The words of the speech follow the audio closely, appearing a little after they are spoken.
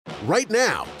Right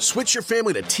now, switch your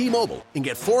family to T-Mobile and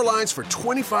get 4 lines for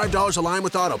 $25 a line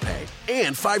with AutoPay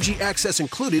and 5G access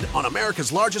included on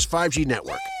America's largest 5G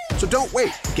network. So don't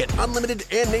wait. Get unlimited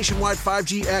and nationwide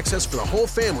 5G access for the whole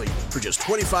family for just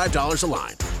 $25 a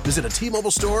line. Visit a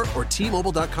T-Mobile store or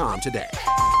T-Mobile.com today.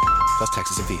 Plus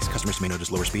taxes and fees. Customers may notice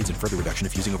lower speeds and further reduction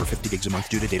if using over 50 gigs a month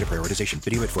due to data prioritization.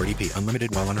 Video at 480p.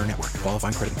 Unlimited while on our network.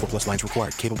 Qualifying credit and 4+ lines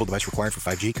required. Capable device required for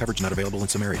 5G. Coverage not available in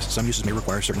some areas. Some uses may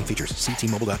require certain features. See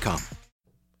T-Mobile.com.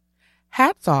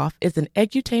 Hats Off is an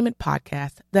edutainment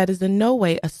podcast that is in no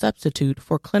way a substitute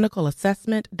for clinical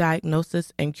assessment,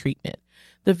 diagnosis, and treatment.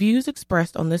 The views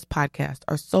expressed on this podcast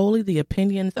are solely the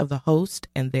opinions of the host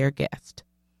and their guest.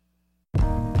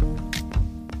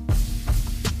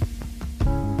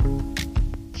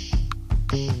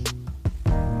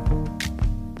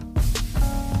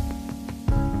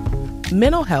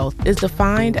 Mental health is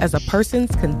defined as a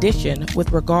person's condition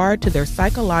with regard to their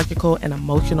psychological and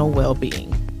emotional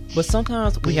well-being. But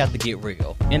sometimes we have to get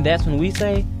real, and that's when we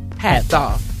say, hats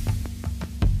off.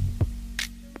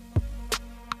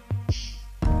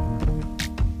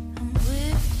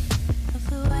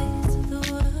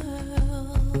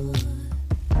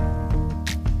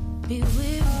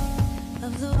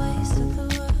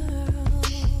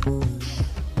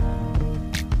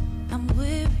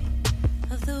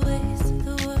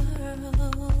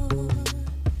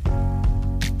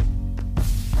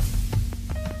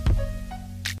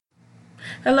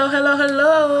 Hello, hello,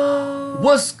 hello.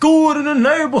 What's good in the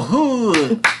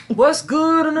neighborhood? What's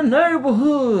good in the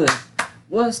neighborhood?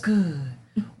 What's good?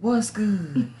 What's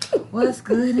good? What's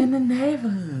good in the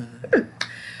neighborhood?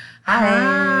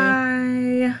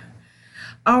 Hi.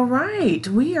 All right,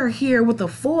 we are here with a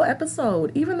full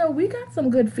episode, even though we got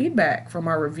some good feedback from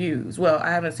our reviews. Well,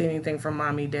 I haven't seen anything from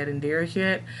Mommy, Dead, and Dearest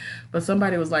yet, but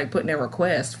somebody was like putting in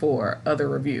requests for other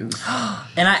reviews.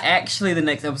 And I actually, the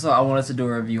next episode, I wanted to do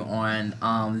a review on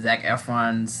Zac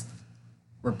Efron's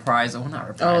reprisal. Well, not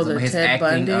reprisal, but his Ted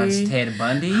acting Bundy. as Ted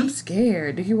Bundy. I'm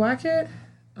scared. Did you watch it?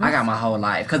 I got my whole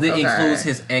life because it includes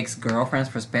his ex-girlfriend's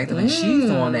perspective, and she's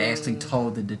the one that actually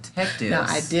told the detectives. Now,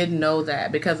 I did know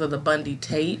that because of the Bundy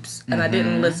tapes, and I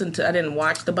didn't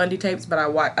watch the Bundy tapes, but I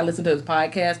listened to his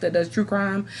podcast that does true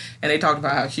crime, and they talked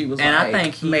about how she was. And I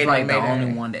think he's like the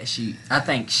only one that I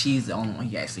think she's the only one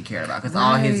he actually cared about because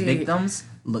all his victims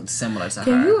looked similar to her.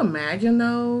 Can you imagine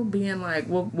though being like,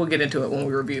 we'll get into it when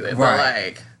we review it, but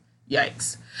like,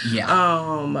 yikes. Yeah.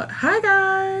 Hi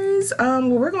guys. Well,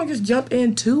 we're gonna just jump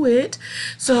into it.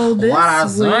 So this what I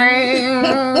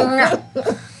say.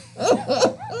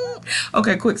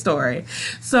 Okay, quick story.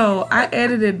 So I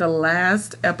edited the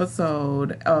last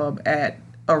episode at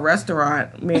a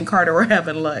restaurant. Me and Carter were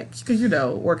having lunch because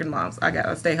working moms. I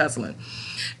gotta stay hustling.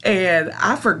 And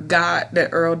I forgot that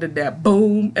Earl did that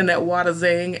boom and that water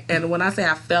zing. And when I say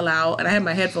I fell out, and I had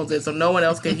my headphones in so no one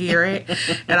else could hear it.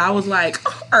 And I was like,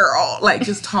 Earl, like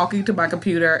just talking to my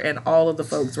computer, and all of the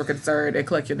folks were concerned and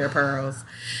clutching their pearls.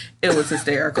 It was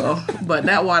hysterical. But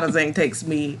that water zing takes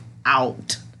me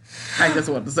out. I just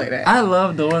wanted to say that. I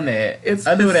love doing that.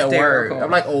 I do that word. I'm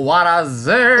like, what I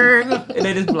zing. And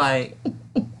they just be like,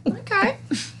 okay.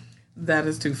 That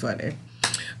is too funny.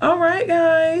 All right,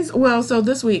 guys. Well, so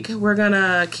this week we're going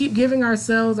to keep giving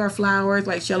ourselves our flowers.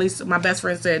 Like Shelly, my best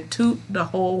friend, said, toot the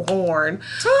whole horn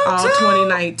all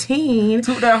 2019.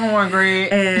 Toot that horn,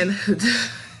 Greg.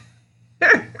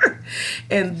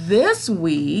 And this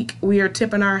week we are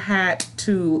tipping our hat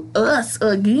to us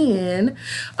again.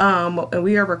 And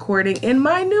we are recording in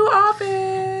my new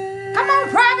office. Come on,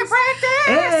 private practice.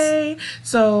 Hey.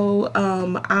 So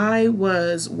I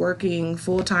was working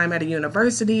full-time at a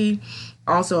university,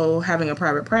 also having a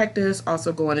private practice,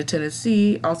 also going to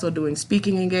Tennessee, also doing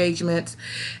speaking engagements,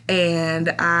 and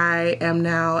I am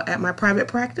now at my private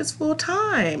practice full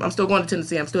time. I'm still going to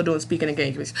Tennessee. I'm still doing speaking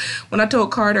engagements. When I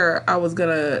told Carter I was going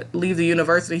to leave the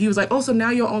university, he was like, oh, so now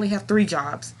you'll only have 3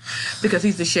 jobs, because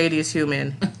he's the shadiest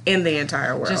human in the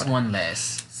entire world. Just one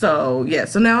less. So, yeah,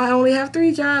 so now I only have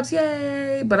 3 jobs.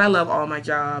 Yay. But I love all my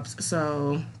jobs,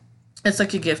 so it's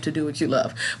such a gift to do what you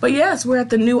love. But yes, we're at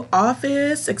the new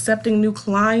office, accepting new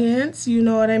clients, you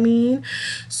know what I mean?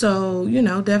 So,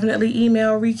 definitely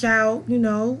email, reach out,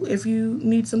 if you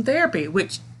need some therapy,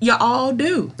 which you all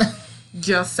do.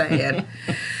 Just saying.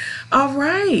 All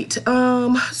right.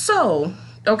 So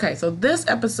this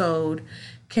episode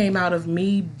came out of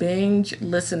me binge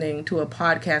listening to a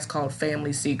podcast called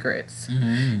Family Secrets.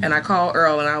 Mm-hmm. And I called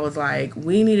Earl and I was like,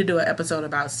 we need to do an episode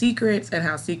about secrets and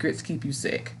how secrets keep you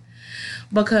sick.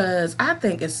 Because I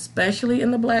think, especially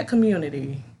in the Black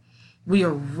community, we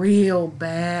are real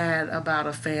bad about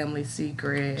a family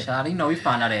secret. Child, you know, we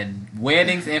find out at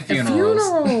weddings and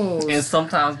funerals. And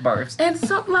sometimes births. And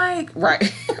something like,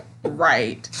 right,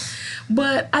 right.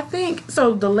 But I think,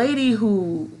 so the lady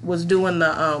who was doing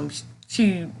the,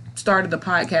 she started the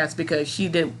podcast because she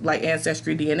did like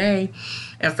Ancestry DNA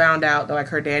and found out that like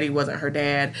her daddy wasn't her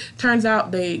dad. Turns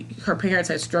out her parents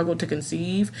had struggled to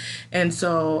conceive, and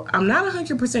so I'm not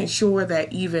 100% sure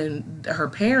that even her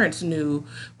parents knew,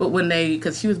 but when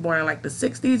because she was born in like the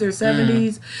 60s or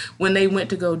 70s, when they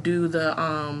went to go do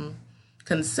the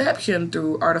conception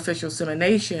through artificial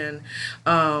insemination,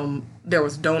 there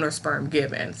was donor sperm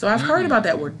given. So I've heard about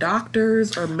that where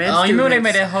doctors or med students. You remember they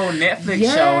made that whole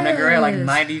Netflix show and that girl had like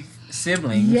 90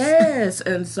 siblings. Yes.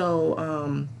 And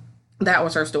so that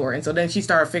was her story. And so then she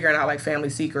started figuring out like family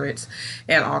secrets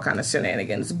and all kind of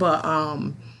shenanigans. But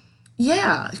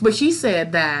yeah, but she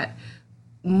said that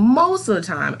most of the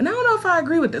time, and I don't know if I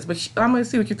agree with this, but I'm going to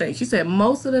see what you think. She said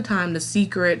most of the time the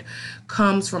secret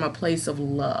comes from a place of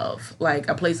love, like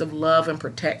a place of love and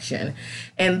protection.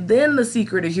 And then the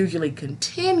secret is usually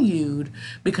continued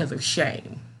because of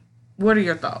shame. What are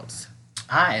your thoughts?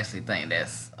 I actually think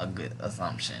that's a good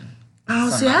assumption. Oh,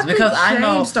 see, I think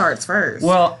shame starts first.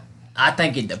 Well, I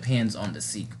think it depends on the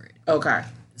secret. Okay.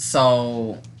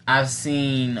 So I've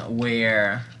seen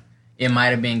where it might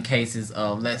have been cases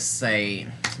of, let's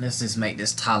just make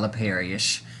this Tyler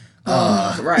Perry-ish.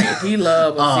 Right, he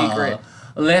loved a secret.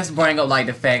 Let's bring up like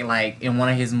the fact like in one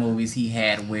of his movies he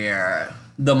had where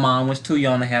the mom was too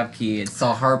young to have kids,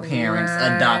 so her parents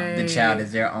adopted the child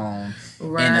as their own.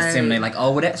 Right. And assimilate like,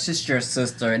 oh, well, that's just your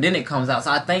sister, and then it comes out.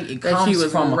 So I think it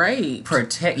comes from raped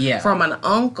from an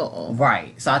uncle.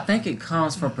 Right. So I think it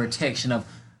comes from protection of.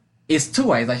 It's two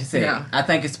ways, like you said. Yeah. I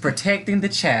think it's protecting the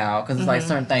child because it's like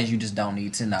certain things you just don't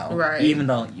need to know, right? Even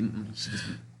though you should just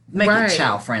make it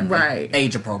child friendly, right?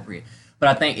 Age appropriate. But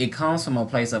I think it comes from a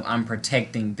place of I'm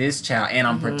protecting this child and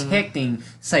I'm protecting,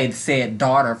 say, said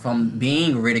daughter from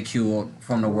being ridiculed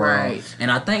from the world. Right. And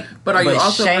I think, but are you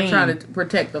also trying to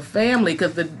protect the family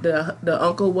because the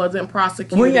uncle wasn't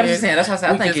prosecuted? Well, yeah, I'm just saying. That's why I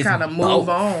said I think it's kind of move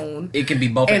on. It can be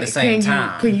both at the same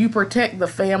time. Can you protect the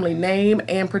family name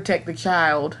and protect the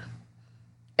child?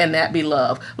 And that be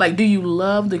love. Like, do you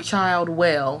love the child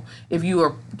well if you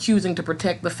are choosing to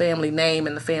protect the family name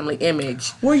and the family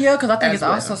image? Well, yeah, because I think it's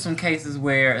also some cases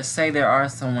where, say, there are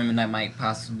some women that might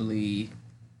possibly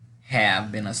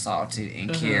have been assaulted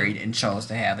and carried and chose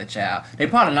to have the child. They're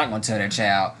probably not going to tell their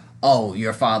child, oh,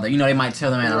 your father. You know, they might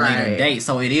tell them at a later date.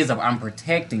 So it is, I'm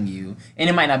protecting you. And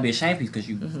it might not be a shame piece because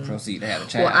you proceed to have a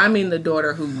child. Well, I mean the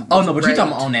daughter who Oh, no, but you're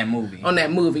talking about on that movie. On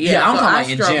that movie, yeah. Yeah, I'm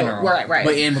talking about in general. Right.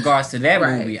 But in regards to that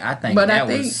movie, I think that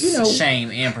was shame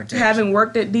and protection. Having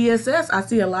worked at DSS, I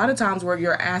see a lot of times where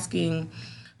you're asking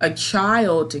a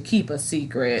child to keep a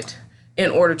secret in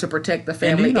order to protect the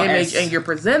family image, and you're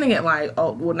presenting it like,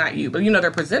 oh, well, not you, but they're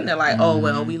presenting it like, oh,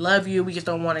 well, we love you, we just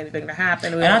don't want anything to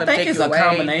happen. And I think it's a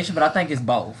combination, but I think it's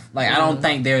both. Like, I don't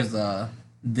think there's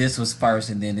this was first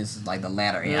and then this is like the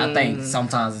latter. And I think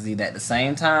sometimes it's either at the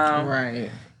same time. Right.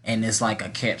 And it's like a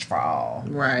catch for all.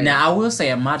 Right. Now, I will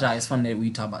say at my job, it's funny that we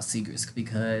talk about secrets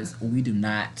because we do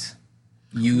not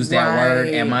use that word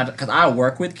at my job. Because I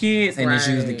work with kids and it's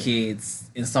usually kids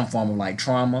in some form of like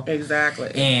trauma.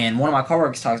 Exactly. And one of my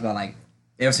coworkers talks about like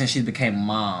ever since she became a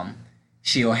mom,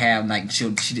 she'll have like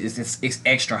it's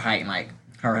extra height. Like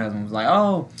her husband was like,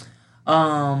 oh,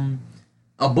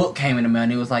 a book came in the mail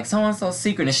and it was like so and so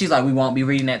secret, and she's like, we won't be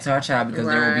reading that to our child because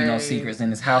there will be no secrets in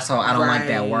this household. I don't like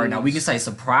that word. Now we can say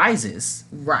surprises,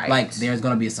 right? Like there's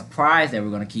gonna be a surprise that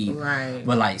we're gonna keep, right?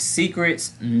 But like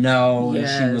secrets, no. Yes.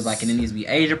 And she was like, and it needs to be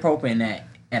age appropriate, and that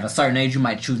at a certain age, you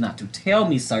might choose not to tell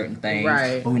me certain things,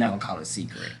 right? But we're not gonna call it a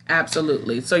secret.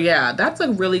 Absolutely. So yeah, that's a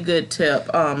really good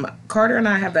tip. Carter and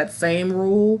I have that same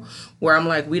rule where I'm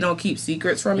like, we don't keep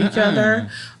secrets from each other.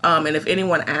 And if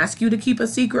anyone asks you to keep a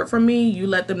secret from me, you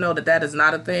let them know that that is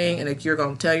not a thing, and that you're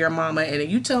gonna tell your mama. And if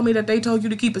you tell me that they told you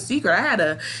to keep a secret, I had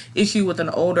a issue with an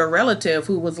older relative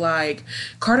who was like,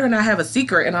 Carter and I have a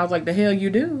secret, and I was like, the hell you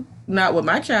do? Not with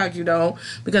my child, you don't,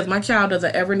 because my child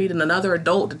doesn't ever need another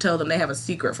adult to tell them they have a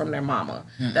secret from their mama.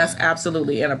 That's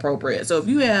absolutely inappropriate. So if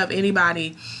you have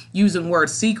anybody using word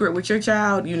secret with your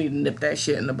child, you need to nip that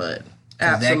shit in the bud.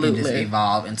 Absolutely. That can just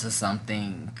evolve into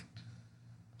something.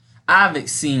 I've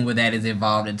seen where that is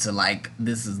evolved into like,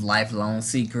 this is lifelong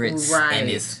secrets, right? And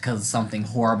it's because something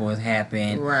horrible has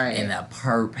happened, right? And a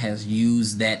perp has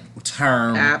used that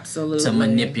term, absolutely, to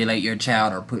manipulate your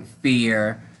child or put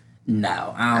fear.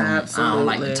 No, I don't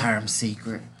like the term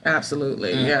secret.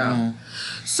 Absolutely, yeah.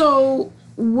 So,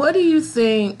 what do you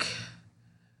think?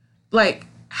 Like,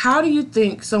 how do you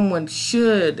think someone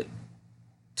should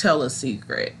tell a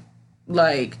secret?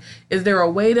 Like, is there a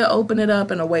way to open it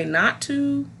up and a way not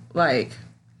to? Like,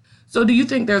 so do you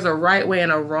think there's a right way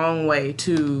and a wrong way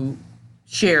to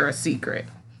share a secret?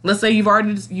 Let's say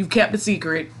you've kept a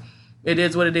secret. It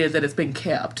is what it is that it's been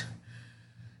kept.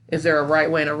 Is there a right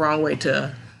way and a wrong way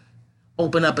to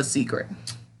open up a secret?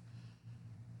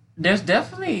 There's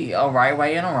definitely a right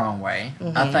way and a wrong way.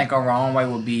 I think a wrong way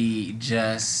would be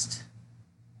just...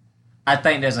 I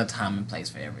think there's a time and place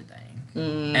for everything.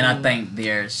 And I think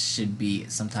there should be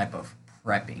some type of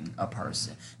prepping a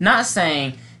person. Not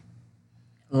saying,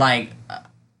 like,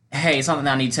 hey, something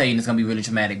I need to tell you and it's going to be really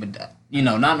traumatic, but, you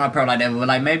know, not prep like that, but,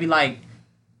 like, maybe, like,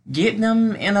 get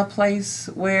them in a place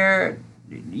where,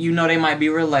 you know, they might be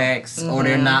relaxed or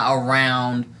they're not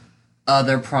around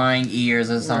other prying ears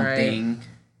or something. Right.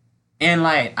 And,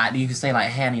 like, you can say, like,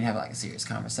 hey, I need to have, like, a serious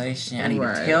conversation. I need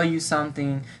to tell you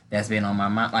something that's been on my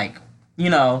mind. Like, you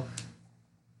know,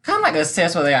 kind of like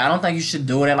assess whether I don't think you should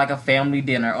do it at, like, a family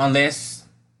dinner unless,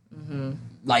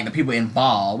 like, the people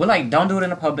involved. But, like, don't do it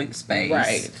in a public space.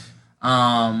 Right.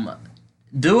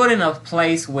 Do it in a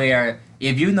place where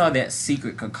if you know that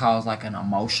secret could cause, like, an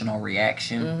emotional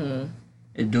reaction,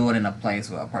 do it in a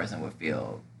place where a person would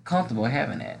feel comfortable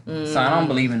having it. So I don't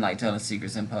believe in, like, telling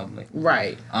secrets in public.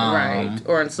 Right.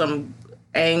 Or in some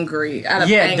angry don't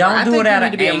do it out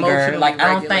of anger. Like,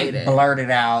 I don't think blurt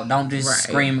it out. Don't just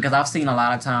scream, because I've seen a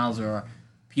lot of times where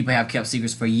people have kept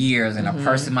secrets for years and a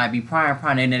person might be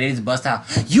prying and they just bust out,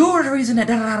 you're the reason that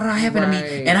happened to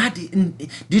me and I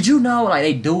did you know? Like,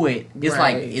 they do it. It's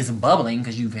like it's bubbling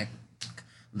because you've had...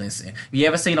 Listen, you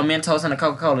ever seen a Mentos and a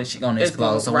Coca-Cola? It's gonna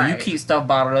explode. So when you keep stuff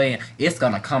bottled in, it's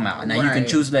gonna come out. Now you can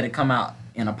choose to let it come out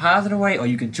in a positive way, or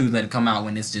you can choose to let it come out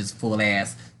when it's just full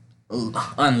ass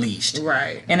unleashed.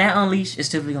 Right. And that unleashed is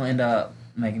typically gonna end up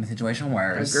making the situation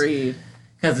worse. Agreed.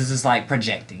 Because it's just like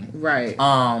projecting. Right.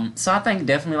 So I think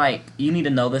definitely, like, you need to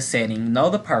know the setting, know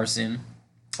the person.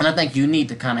 And I think you need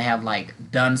to kind of have, like,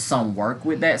 done some work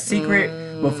with that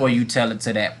secret before you tell it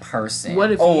to that person.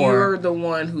 What if you're the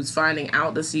one who's finding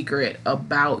out the secret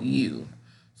about you?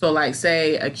 So, like,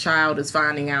 say a child is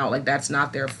finding out, like, that's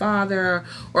not their father.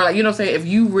 Or, like, you know what I'm saying?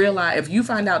 If you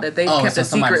find out that they kept a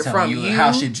secret from you.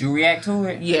 How should you react to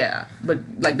it? Yeah. But,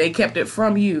 like, they kept it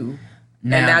from you.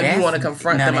 Now you want to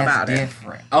confront them about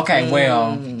different. Okay,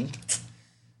 well.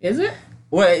 Is it?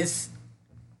 Well,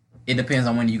 it depends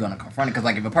on when you're going to confront it. Because,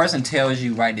 like, if a person tells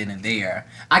you right then and there,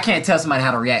 I can't tell somebody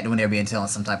how to react when they're being telling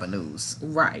some type of news.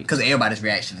 Right. Because everybody's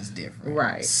reaction is different.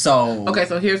 Right. So. Okay,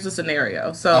 so here's the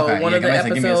scenario. So, one of the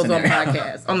episodes on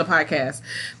the podcast,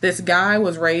 this guy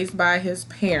was raised by his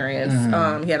parents.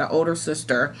 He had an older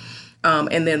sister.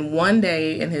 And then one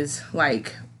day in his,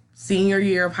 like, senior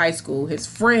year of high school, his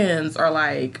friends are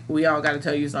like, we all got to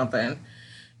tell you something.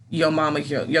 Your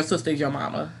sister's your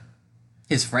mama.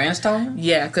 His friends told him?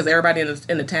 Yeah, because everybody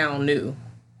in the town knew,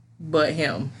 but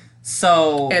him.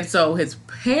 So his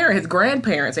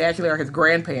grandparents, they actually are his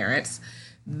grandparents,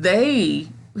 they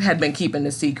had been keeping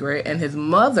the secret, and his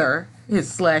mother,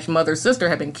 mother's sister,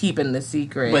 had been keeping the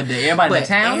secret. But everybody in the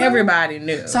town? Everybody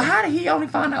knew. So how did he only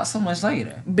find out so much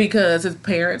later? Because his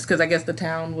parents, because I guess the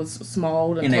town was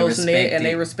small and close-knit, and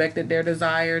they respected their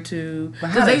desire to...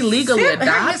 Because they legally adopted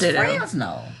him. How his friends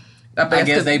know? I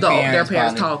guess their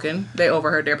parents talking. They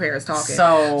overheard their parents talking.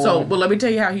 So, well, let me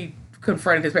tell you how he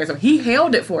confronted his parents. So he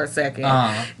held it for a second.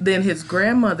 Then his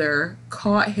grandmother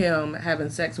caught him having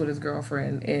sex with his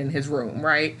girlfriend in his room,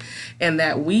 right? And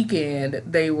that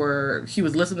weekend, he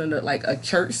was listening to, like, a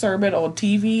church sermon on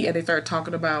TV, and they started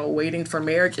talking about waiting for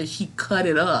marriage, and she cut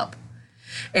it up.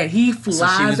 And he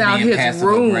flies out his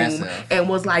room and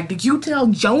was like, did you tell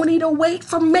Joni to wait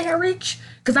for marriage?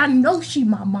 Because I know she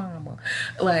my mama.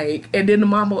 Like, and then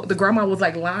the grandma was,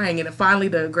 like, lying. And then finally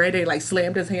the granddaddy, like,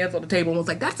 slammed his hands on the table and was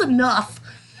like, that's enough.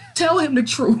 Tell him the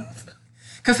truth.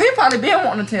 Because he probably didn't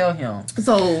want to tell him.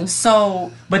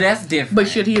 So, but that's different. But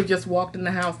should he have just walked in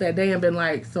the house that day and been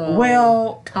like,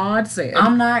 Todd said.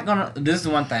 I'm not going to, this is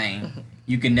one thing.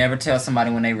 You can never tell somebody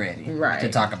when they're ready to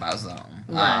talk about something.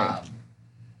 Right.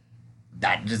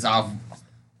 That just off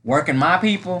working my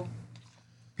people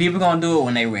gonna do it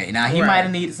when they ready. Now he might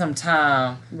have needed some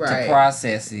time to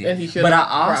process it, but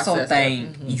I also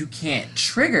think you can't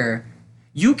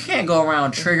go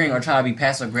around triggering or try to be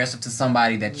passive aggressive to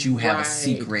somebody that you have a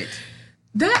secret.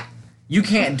 You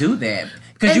can't do that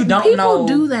because you don't know. People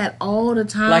do that all the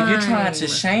time. Like, you're trying to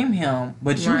shame him,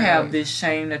 but you have this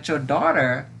shame that your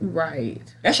daughter. Right.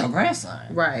 That's your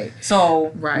grandson. Right. So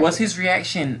what's his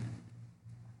reaction?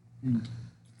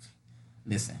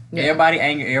 Listen, everybody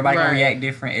angry, everybody gonna react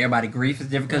different. Everybody grief is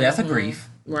different because that's a grief.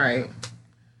 Right.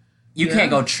 You can't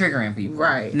go triggering people.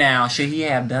 Right. Now, should he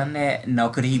have done that? No.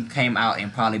 Could he came out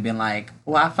and probably been like,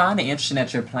 well, I find it interesting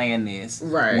that you're playing this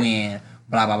when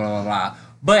blah, blah, blah, blah, blah.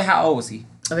 But how old was he?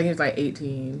 I think he was like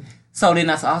 18. So then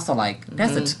that's also like,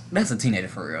 that's a teenager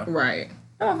for real. Right.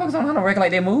 That motherfuckers don't know how to regulate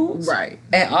their moods. Right.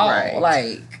 At all. Right.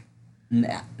 Like,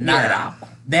 not at all.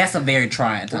 That's a very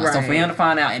trying time. So for him to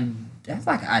find out, and that's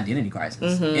like an identity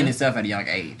crisis in itself at a young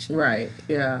age. Right,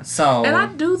 yeah. So, and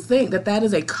I do think that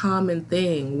is a common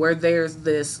thing where there's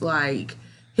this, like,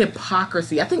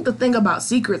 hypocrisy. I think the thing about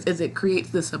secrets is it creates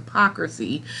this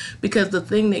hypocrisy because the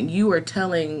thing that you are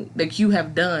telling, that you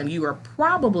have done, you are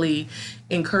probably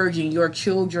encouraging your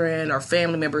children or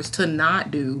family members to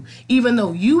not do, even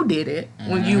though you did it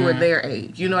when you were their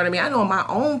age. You know what I mean? I know in my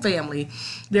own family,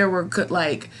 there were,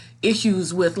 like,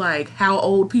 issues with, like, how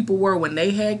old people were when they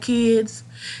had kids,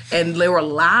 and there were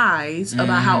lies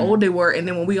about how old they were, and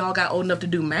then when we all got old enough to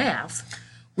do math,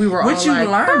 we were which all you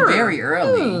like, learn very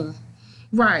early.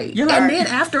 Right. And then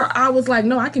after I was like,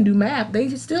 no, I can do math, they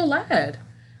still lied.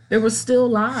 There was still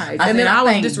lies. And then I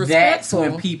was disrespectful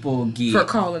that's when people get for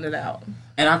calling it out.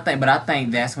 And I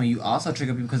think that's when you also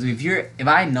trigger people, because if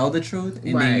I know the truth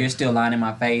and then you're still lying in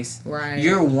my face,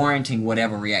 you're warranting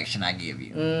whatever reaction I give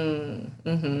you.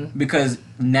 Because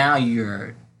now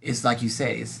it's like you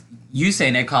said, it's you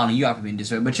saying they're calling you out for being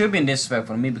disrespectful, but you're being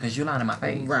disrespectful to me because you're lying in my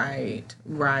face.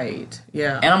 Right,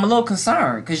 yeah. And I'm a little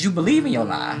concerned because you believe in your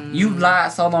lie. You've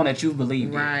lied so long that you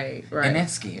believe it. Right. And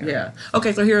that's scary. Yeah.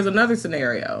 Okay, so here's another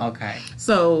scenario. Okay.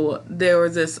 So there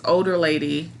was this older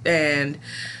lady, and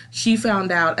she found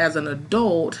out as an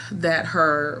adult that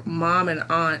her mom and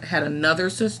aunt had another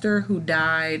sister who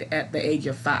died at the age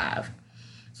of 5.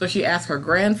 So she asked her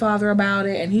grandfather about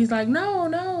it, and he's like,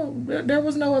 no, there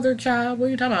was no other child. What are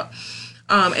you talking about?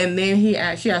 And then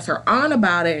she asked her aunt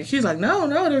about it, and she's like, no,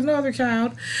 there's no other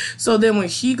child. So then when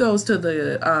she goes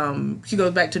to she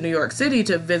goes back to New York City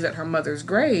to visit her mother's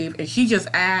grave, and she just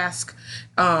asked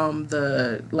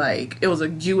it was a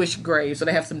Jewish grave, so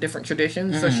they have some different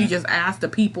traditions. So she just asked the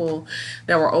people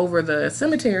that were over the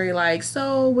cemetery, like,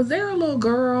 so was there a little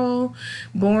girl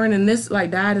born in this, like,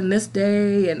 died in this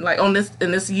day, and like in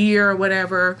this year or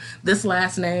whatever, this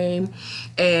last name?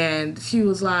 And she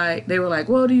was like, they were like,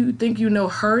 well, do you think you know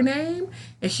her name?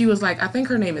 And she was like, I think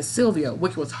her name is Sylvia,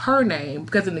 which was her name,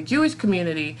 because in the Jewish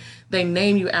community, they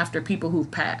name you after people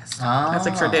who've passed. That's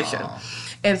a tradition.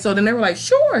 And so then they were like,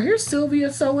 sure, here's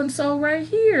Sylvia so-and-so right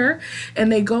here.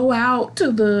 And they go out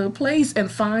to the place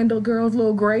and find the girl's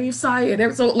little grave site.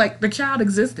 And so, like, the child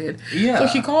existed. Yeah. So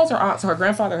she calls her aunt. So her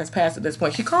grandfather has passed at this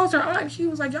point. She calls her aunt, and she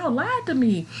was like, y'all lied to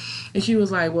me. And she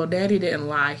was like, well, Daddy didn't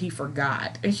lie. He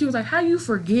forgot. And she was like, how you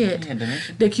forget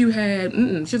that you had...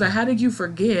 She was like, how did you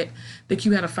forget that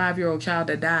you had a 5-year-old child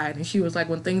that died? And she was like,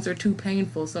 when things are too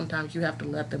painful, sometimes you have to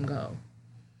let them go.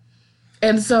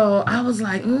 And so I was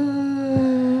like,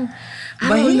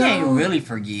 but he ain't really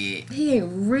forget. He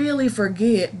ain't really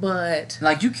forget, but...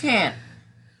 Like, you can't...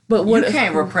 But what you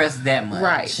can't repress that much.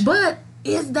 Right. But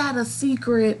is that a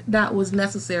secret that was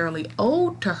necessarily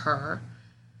owed to her?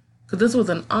 Because this was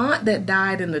an aunt that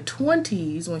died in the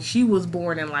 20s when she was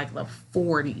born in, like, the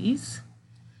 40s.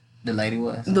 The lady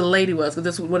was? The lady was, because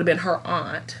this would have been her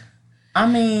aunt. I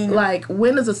mean... Like,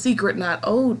 when is a secret not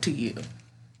owed to you?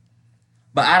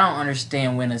 But I don't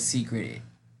understand when a secret...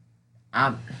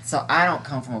 So I don't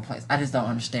come from a place... I just don't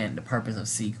understand the purpose of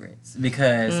secrets.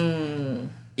 Because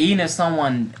even if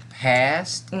someone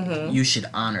passed, you should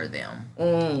honor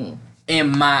them.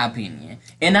 In my opinion.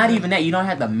 And not even that. You don't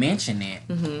have to mention it.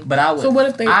 But I would... So what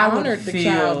if they honored the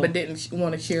child but didn't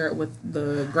want to share it with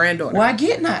the granddaughter? Well, I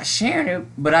get not sharing it,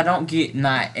 but I don't get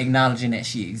not acknowledging that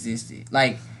she existed.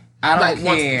 Like... I don't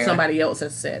care. Once somebody else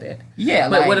has said it. Yeah,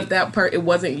 but what if it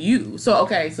wasn't you? So,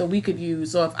 okay, so we could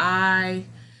use... So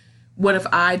what if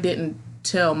I didn't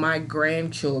tell my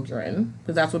grandchildren,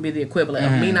 because that would be the equivalent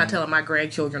of me not telling my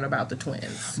grandchildren about the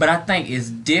twins. But I think it's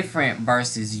different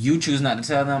versus you choose not to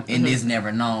tell them and it's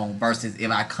never known versus if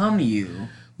I come to you.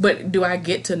 But do I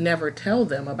get to never tell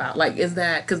them about... Like, is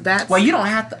that... Because that's... Well, you don't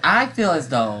have to... I feel as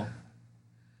though...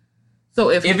 So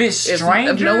if it's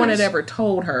strangers, if no one had ever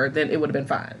told her, then it would have been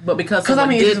fine. But because someone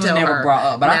did tell never her, brought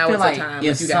up. But now I feel like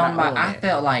if somebody, I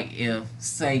felt like if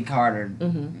say Carter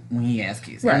when he has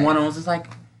kids, and one of them was just like,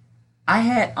 I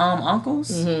had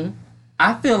uncles.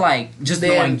 I feel like just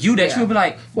knowing you that you would be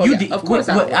like, well, you did, of course,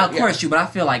 of course you. But I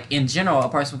feel like in general, a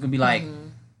person could be like.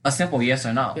 A simple yes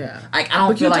or no. Yeah. Like, I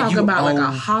don't feel like you about like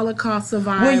a Holocaust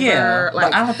survivor. Well, yeah.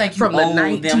 Like, but I don't think you from owe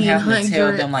the them having to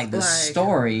tell them like the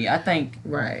story. I think.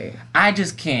 Right. I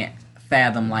just can't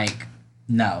fathom like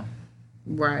no.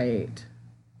 Right.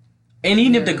 And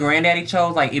even if the granddaddy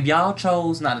chose, like, if y'all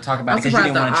chose not to talk about it because you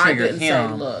didn't want to trigger him. Say,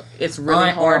 look, it's really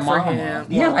hard for him.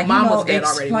 Yeah, well, like, mom you know, was dead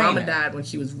already. Mama it. died when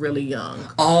she was really young.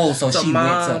 Oh, so she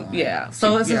mom, went to... Yeah.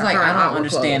 So it's just like, I don't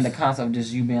understand close. the concept of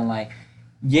just you being like,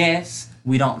 yes,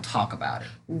 we don't talk about it.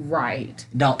 Right.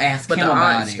 Don't ask him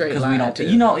about it. Because we don't...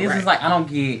 You know, it's just like, I don't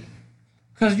get...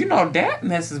 Because, you know, that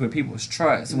messes with people's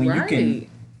trust. When you can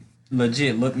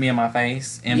legit look me in my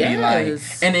face and be like...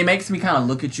 And it makes me kind of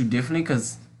look at you differently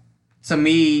because... To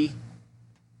me,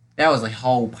 that was a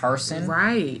whole person.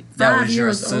 Right. That was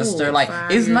your sister. Old.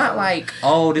 Like, it's not like,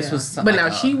 oh, this was something. But now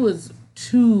she was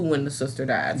 2 when the sister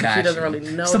died. So she doesn't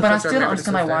really know. So, but I still don't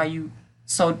understand like why you.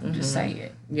 So just say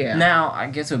it. Yeah. Now I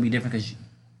guess it would be different because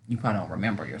you probably don't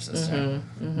remember your sister.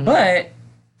 But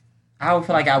I would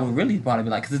feel like I would really probably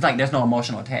be like, because it's like there's no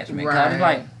emotional attachment. Right. I was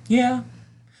like, yeah,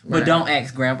 but don't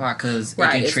ask Grandpa because it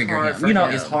can trigger him. You know,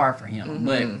 it's hard for him.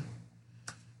 But.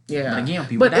 Yeah. But again,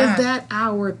 people is that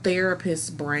our therapist's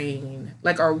brain?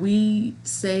 Like, are we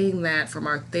saying that from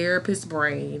our therapist's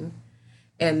brain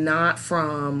and not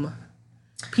from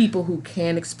people who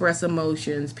can express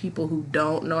emotions, people who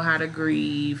don't know how to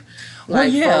grieve? Well,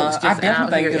 like, yeah, folks I just out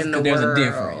definitely here think in the there's world. a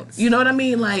difference. You know what I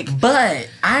mean? Like, but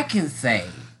I can say,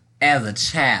 as a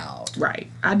child, right?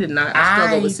 I did not. I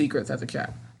struggled with secrets as a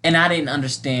child, and I didn't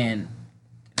understand.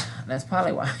 That's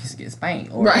probably why I used to get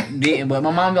spanked. Or right. Didn't. But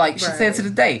my mom, like, she said to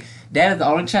this day, that is the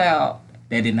only child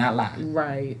that did not lie.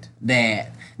 Right.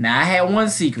 That. Now, I had one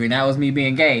secret, and that was me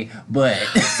being gay, but...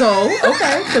 So,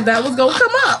 okay, because that was going to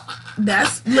come up.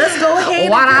 Let's go ahead.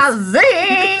 What I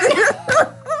zing!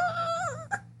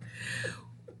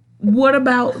 What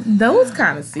about those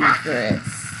kind of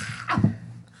secrets?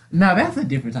 No, that's a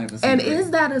different type of secret. And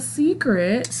is that a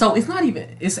secret? So it's not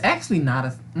even. It's actually not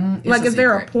a. Like, is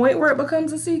there a point where it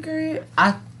becomes a secret?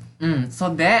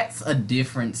 So that's a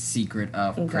different secret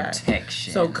of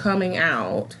protection. So coming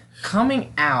out.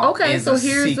 Coming out. Okay, is so a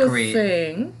here's secret. the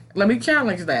thing. Let me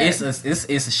challenge that. It's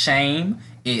a shame.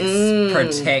 It's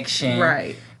protection.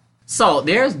 Right. So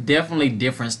there's definitely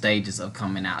different stages of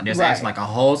coming out. There's actually like a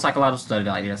whole psychological study.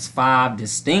 Like there's 5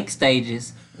 distinct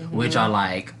stages, which are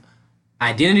like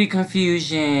identity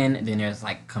confusion. Then there's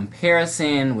like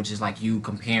comparison, which is like you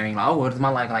comparing, like, oh, what is my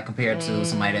life like compared to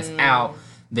somebody that's out.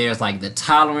 There's like the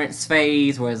tolerance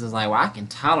phase, where it's just like, well, I can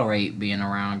tolerate being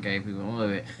around gay people a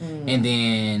little bit. And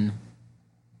then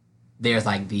there's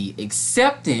like the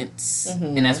acceptance,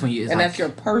 and that's when you. And that's your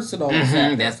personal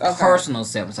acceptance. That's personal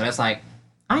acceptance. So that's like,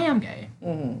 I am gay,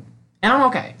 and I'm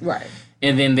okay. Right.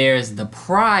 And then there's the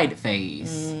pride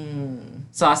phase.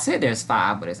 So I said there's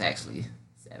 5, but it's actually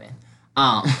 7.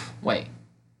 Wait.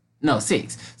 No,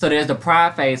 6. So there's the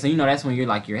pride phase. So, you know, that's when you're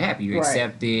like, you're happy. You're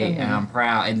accepted, and I'm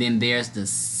proud. And then there's the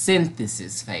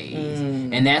synthesis phase.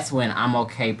 And that's when I'm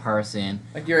okay person.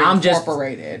 Like you're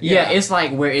incorporated. Yeah, it's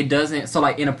like where it doesn't. So,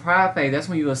 like, in a pride phase, that's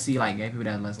when you will see, like, gay people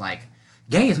that's like,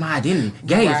 gay is my identity.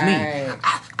 Gay is me.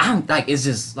 I'm like, it's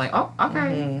just like, oh,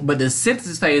 okay. But the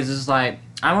synthesis phase is like,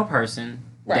 I'm a person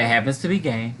that happens to be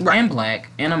gay and black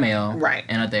and a male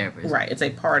and a therapist. Right. It's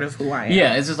a part of who I am.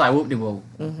 Yeah, it's just like whoop-de-whoop.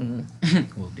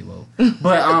 Whoop-de-whoop.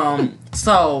 But,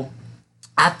 so,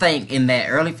 I think in that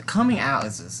early, coming out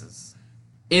is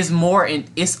more,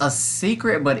 it's a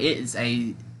secret, but it's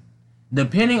a,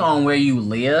 depending on where you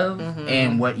live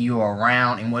and what you're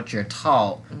around and what you're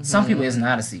taught, some people it's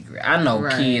not a secret. I know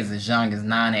kids as young as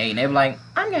 9 and 8, and they're like,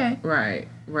 I'm gay. Right.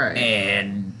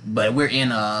 But we're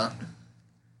in a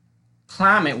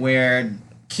climate where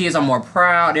kids are more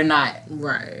proud. They're not.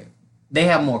 Right. They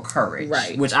have more courage.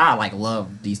 Right. Which I like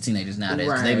love these teenagers nowadays.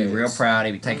 Right. They be real proud.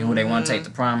 They be taking who they want to take to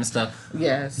prom and stuff.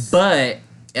 Yes. But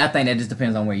I think that just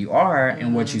depends on where you are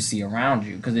and what you see around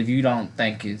you. Because if you don't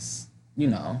think it's, you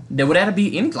know, that'll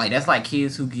be anything. Like, that's like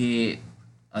kids who get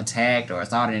attacked or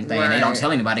assaulted or anything, and they don't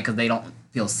tell anybody because they don't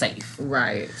feel safe.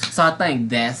 Right. So I think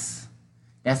that's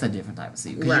a different type of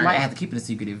secret. Because you might have to keep it a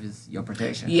secret if it's your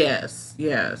protection. Yes.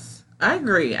 I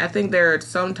agree. I think there are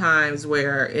some times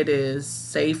where it is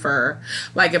safer.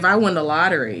 Like, if I win the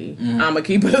lottery, I'm going to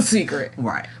keep it a secret.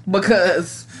 Right.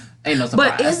 Because... Ain't no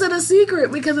surprise. But is it a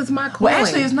secret? Because it's my coin. Well,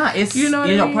 actually, it's not. It's, you know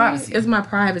what I mean? Privacy. It's my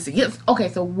privacy. Yes. Okay,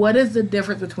 so what is the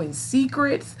difference between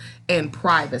secrets and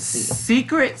privacy?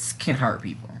 Secrets can hurt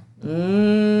people.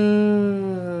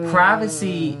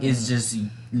 Privacy is just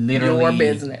literally... your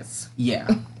business. Yeah.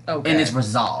 Okay. And it's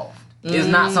resolved. It's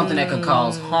not something that could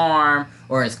cause harm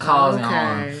or it's causing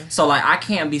harm. So, like, I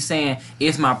can't be saying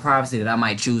it's my privacy that I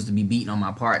might choose to be beating on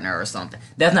my partner or something.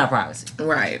 That's not privacy.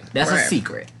 Right. That's a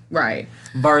secret. Right.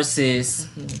 Versus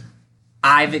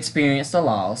I've experienced a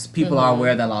loss. People are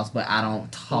aware of that loss, but I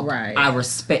don't talk. Right. I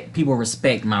respect people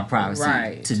respect my privacy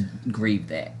Right. to grieve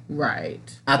that. Right.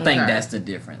 I think Okay. that's the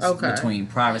difference Okay. between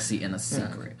privacy and a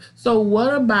secret. So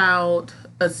what about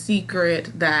a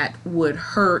secret that would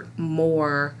hurt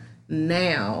more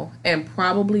now and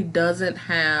probably doesn't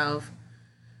have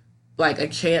like a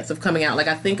chance of coming out? Like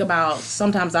I think about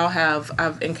sometimes I've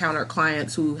encountered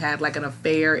clients who had like an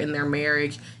affair in their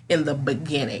marriage in the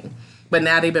beginning, but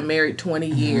now they've been married 20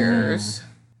 years.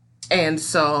 And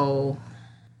so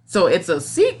it's a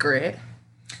secret.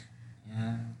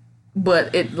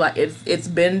 But it's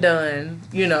been done,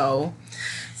 you know.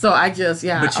 So I just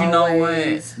But you know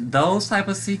what? Those type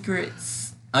of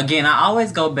secrets, again, I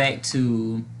always go back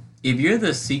to, if you're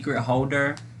the secret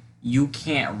holder, you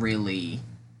can't really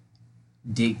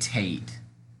dictate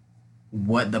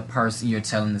what the person you're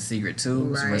telling the secret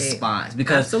to's Right. response.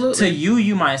 Because Absolutely. to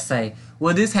you might say,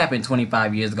 well, this happened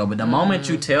 25 years ago. But the moment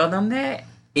you tell them that,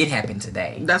 it happened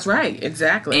today. That's right,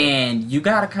 exactly. And you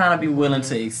got to kind of be willing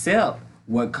to accept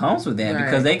what comes with that, Right.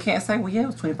 because they can't say, well, yeah, it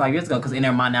was 25 years ago, because in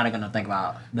their mind now they're going to think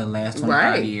about the last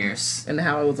 25 Right. years. And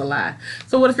how it was a lie.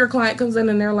 So what if your client comes in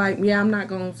and they're like, yeah, I'm not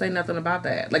going to say nothing about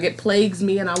that. Like, it plagues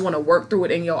me and I want to work through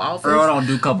it in your office. Earl don't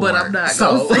do couple but work. I'm not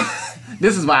So, going to say.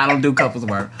 this is why I don't do couples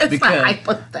work. It's because,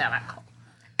 hypothetical.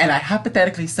 and I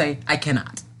hypothetically say, I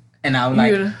cannot. And I'm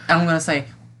like, You- I'm going to say,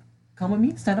 come with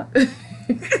me, stand up. I'm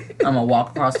going to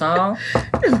walk across the hall.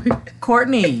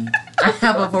 Courtney, I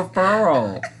have a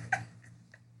referral.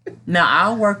 Now,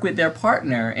 I'll work with their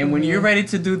partner, and when you're ready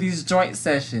to do these joint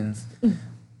sessions,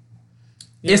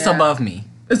 it's Yeah. above me.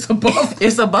 It's above.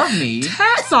 It's above me.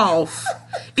 Hats off.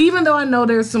 Even though I know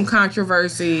there's some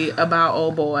controversy about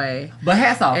old boy. But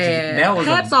hats off to And that was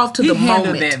hats off to he the handled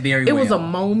moment. that very it was a well.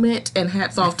 moment, and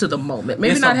hats off to the moment.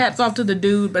 Maybe It's not a- hats off to the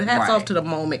dude, but hats Right. off to the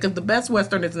moment. Because the best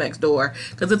Western is next door.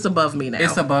 Because it's above me now.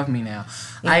 It's above me now.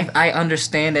 I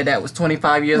understand that was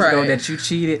 25 years ago Right. that you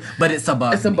cheated, but it's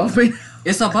above It's me. above me.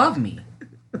 It's above me.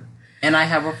 And I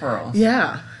have referrals.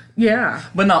 Yeah. Yeah.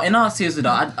 But no, in all seriousness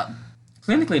though,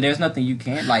 clinically there's nothing you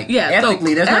can, like, Yeah,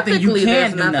 ethically there's nothing you ethically, can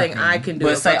there's do. nothing I can do.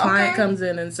 But If say, a client okay. comes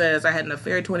in and says, I had an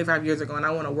affair 25 years ago and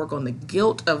I want to work on the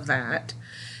guilt of that,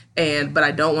 but I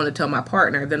don't want to tell my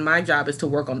partner, then my job is to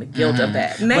work on the guilt of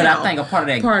that. Now, But I think a part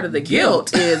of the that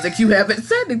guilt is that you haven't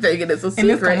said anything and it's a it's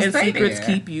secret, gonna and stay secrets there.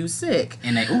 keep you sick.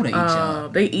 And they eat you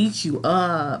up. They eat you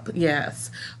up. Yes.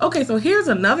 Okay, so here's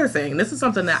another thing. This is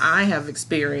something that I have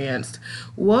experienced.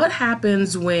 What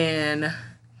happens when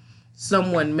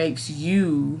someone makes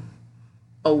you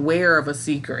aware of a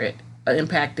secret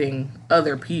impacting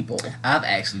other people?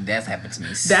 That's happened to me.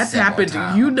 That's several happened.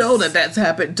 times. You know that's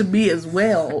happened to me as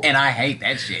well. And I hate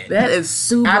that shit. That is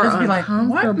super I just be like,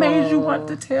 uncomfortable. what made you want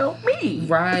to tell me?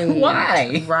 Right.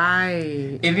 Why?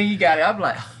 Right. And then you got it. I'm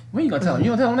like, when you gonna tell him? You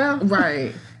gonna tell him now?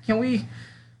 Right. Can we?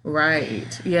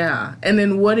 Right. Yeah. And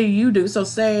then what do? So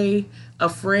say a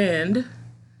friend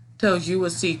tells you a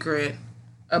secret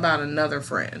about another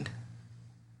friend.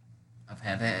 I've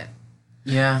had that.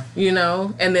 Yeah. You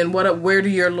know? And then where do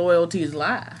your loyalties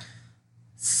lie?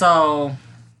 So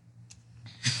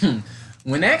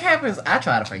when that happens, I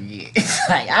try to forget. It's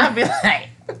like I be like,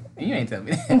 you ain't tell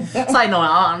me that. It's like, no,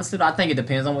 honestly, I think it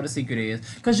depends on what the secret is.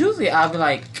 Because usually I'll be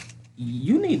like,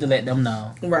 you need to let them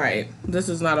know. Right. This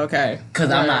is not okay. Because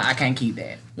I can't keep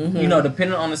that. You know,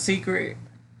 depending on the secret,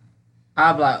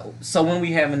 I'll be like, so when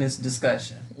we having this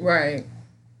discussion? Right.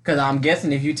 Because I'm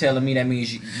guessing if you telling me, that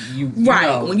means you Right.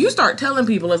 know, When you start telling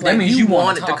people, it's that like means you want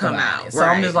want it to come out. So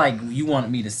right. I'm just like, you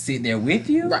want me to sit there with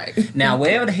you? Right. Now,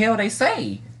 whatever the hell they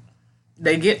say,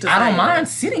 they get to I don't say mind it.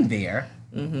 sitting there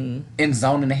and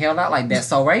zoning the hell out like that.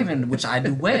 So Raven, which I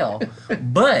do well,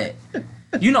 but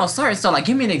you know, sorry. So like,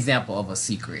 give me an example of a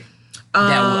secret so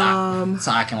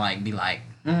I can like be like,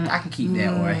 I can keep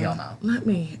that, or hell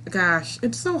no. Gosh,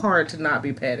 it's so hard to not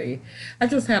be petty. I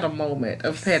just had a moment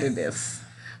of pettiness.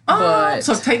 But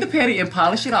So take the petty and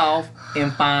polish it off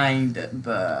and find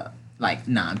the like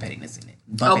non-pettiness in it.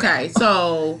 Buff it okay,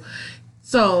 out.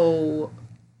 so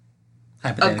a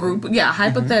Hypothetically. group,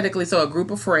 hypothetically, so a group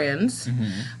of friends,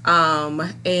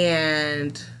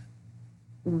 and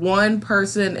one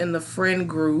person in the friend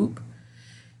group.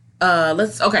 I'm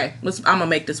gonna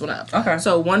make this one up. Okay.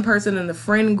 So one person in the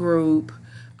friend group,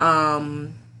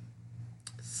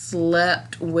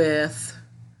 slept with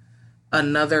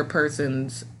another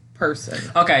person's person.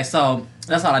 Okay, so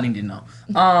that's all I need to know.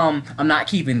 I'm not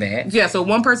keeping that. Yeah, so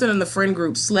one person in the friend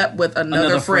group slept with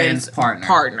another friend's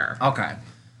partner. Okay.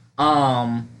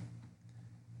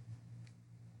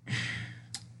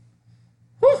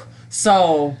 Whew.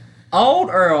 So old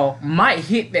Earl might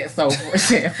hit that so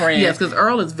friend. Yes, because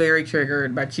Earl is very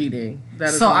triggered by cheating.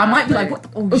 So I might be like, what the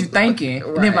fuck was you thinking?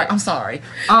 And then be like, I'm sorry.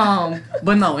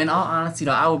 But no, in all honesty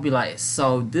though, I would be like,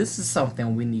 so this is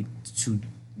something we need to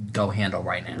go handle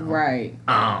right now. Right.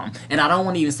 And I don't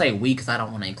want to even say we because I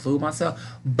don't want to include myself,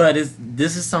 but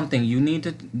this is something you need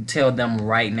to tell them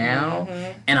right now.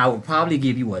 And I would probably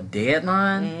give you a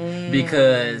deadline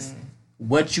because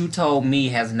what you told me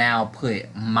has now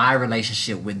put my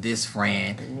relationship with this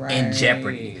friend in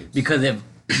jeopardy. Because if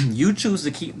you choose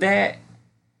to keep that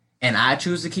and I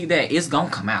choose to keep that, it's gonna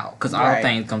come out because all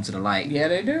things come to the light. Yeah,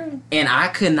 they do. And I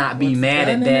could not be mad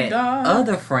at that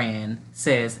other friend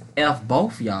says F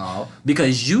both y'all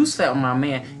because you slept with my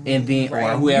man and then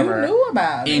or whoever you knew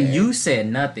about it and you said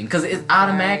nothing because it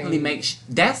automatically makes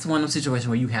that's one of those situations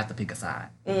where you have to pick a side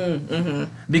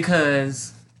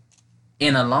because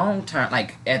in a long term,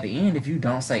 like at the end, if you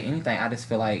don't say anything, I just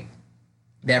feel like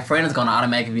that friend is gonna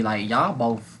automatically be like, y'all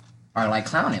both are like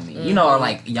clowning me, you know, or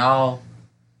like y'all,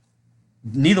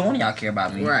 neither one of y'all care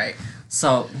about me, right?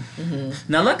 So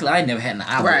now, luckily, I never had an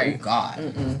hour. Oh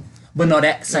God, but no,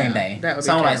 that same day.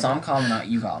 So I'm like, so I'm calling out,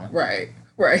 you calling, right?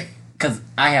 Because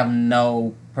I have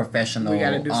no professional. We got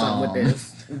to do something with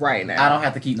this right now. I don't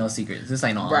have to keep no secrets. This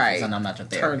ain't no office, and I'm not your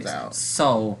therapist. Turns out.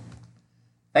 So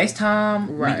FaceTime,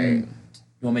 right?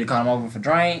 You want me to call them over for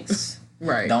drinks?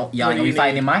 Right. Don't y'all gonna be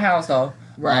fighting in my house though?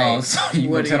 Right. So you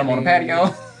gonna tell them on the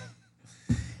patio?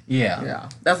 Yeah,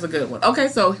 that's a good one. Okay,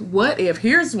 so what if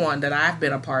here's one that I've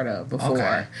been a part of before.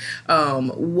 Okay.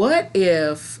 What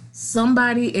if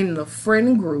somebody in the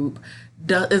friend group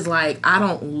is like, I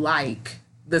don't like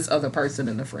this other person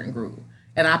in the friend group,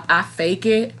 and I fake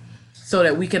it so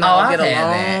that we can all get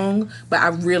along, but I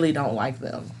really don't like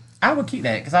them. I would keep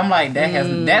that because I'm like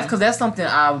that's something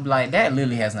I would like that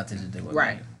literally has nothing to do with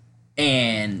me.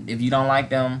 And if you don't like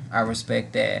them, I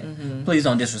respect that. Please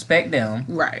don't disrespect them.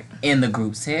 Right. In the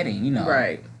group setting, you know.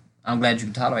 Right. I'm glad you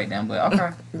can tolerate them, but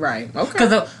okay. Right. Okay.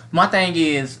 Because my thing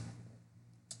is,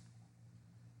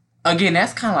 again,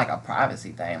 that's kind of like a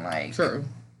privacy thing. Like, true.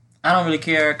 I don't really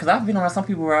care because I've been around some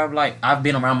people where I've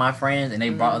been around my friends and they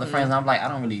brought other friends and I'm like, I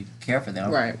don't really care for them.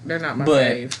 Right. They're not my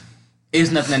fave. It's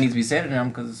nothing that needs to be said to them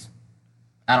because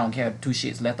I don't care two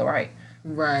shits left or right.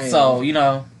 Right. So, you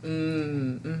know,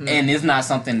 and it's not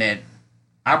something that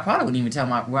I probably wouldn't even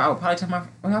tell I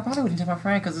probably wouldn't tell my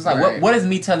friend because it's like, what is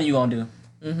me telling you gonna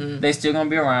do? They still gonna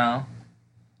be around.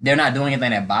 They're not doing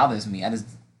anything that bothers me. I just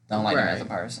don't like them as a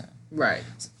person. Right.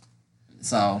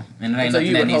 So, and it ain't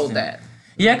nothing that needs to. That.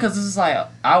 Yeah, because it's like,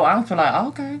 I don't feel like, oh,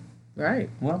 okay. Right.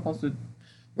 What I'm supposed to.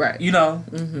 Right. You know.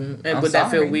 And would that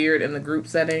feel weird in the group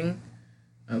setting?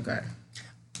 Okay.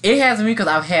 It has me because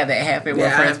I've had that happen where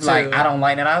friends be like, I don't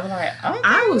like that. I was like, okay.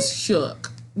 I was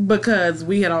shook because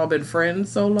we had all been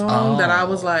friends so long that I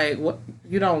was like, what?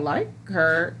 You don't like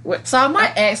her? What? So I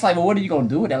might ask, like, well, what are you going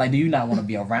to do with that? Like, do you not want to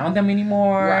be around them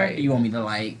anymore? Right. Do you want me to,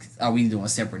 like, are we doing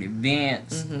separate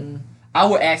events? I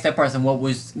would ask that person,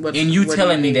 you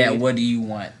telling me that, what do you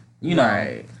want? You know?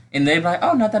 Right. And they'd be like,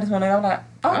 oh, no, that is one. I'm like,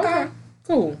 okay.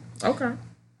 Cool. Okay.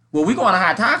 Well, we going to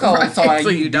Hot Taco, so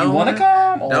you don't want to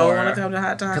come? Don't want to come to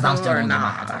Hot Taco? Because I'm still going to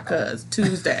Hot Taco. Because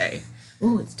Tuesday.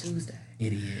 Ooh, it's Tuesday.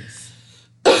 It is.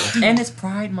 And it's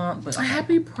Pride Month. But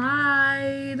Happy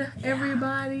Pride,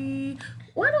 everybody.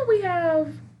 Why don't we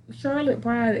have Charlotte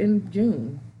Pride in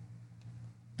June?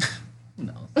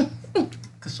 No.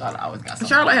 Because Charlotte always got something.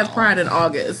 Charlotte has Pride in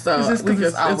August, so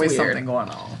it's always something going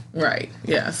on. Right,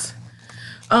 yes.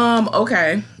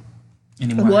 Okay.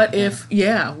 What if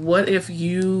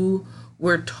you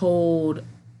were told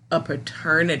a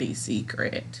paternity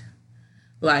secret?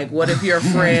 Like, what if your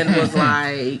friend was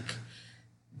like,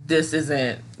 this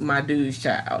isn't my dude's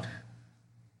child?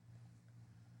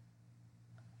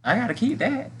 I gotta keep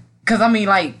that. Because, I mean,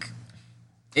 like,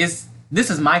 this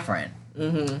is my friend.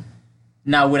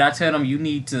 Now, would I tell them you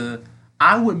need to...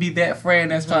 I would be that friend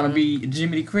that's trying to be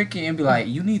Jiminy Cricket and be like,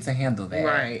 you need to handle that.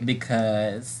 Right.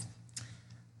 Because...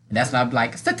 that's not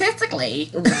like statistically,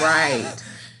 right?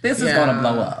 This is gonna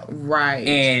blow up, right?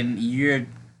 And you're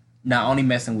not only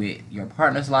messing with your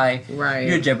partner's life, right?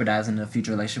 You're jeopardizing the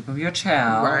future relationship of your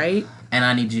child, right? And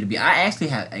I need you to be. I actually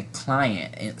had a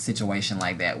client situation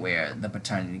like that where the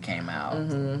paternity came out,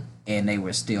 and they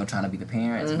were still trying to be the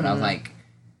parents, but I was like,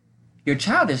 your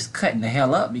child is cutting the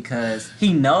hell up because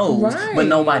he knows, but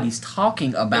nobody's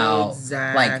talking about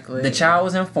like the child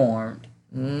was informed,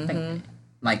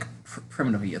 like.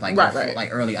 Primitive years, like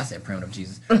like early. I said primitive,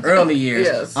 Jesus. Early years,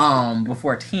 yes.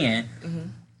 Before 10,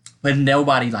 but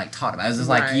nobody like talked about it. It was just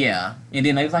like, yeah. And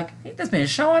then they was like, he just been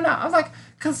showing out. I was like,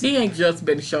 cause he ain't just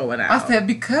been showing out. I said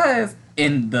because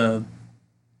in the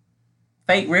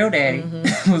fake real daddy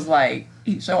was like,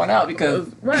 he's showing out because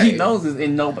he knows this,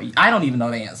 and nobody. I don't even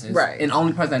know the answers. Right. And the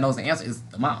only person that knows the answer is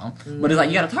the mom. But it's like,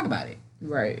 you got to talk about it.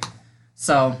 Right.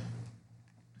 So,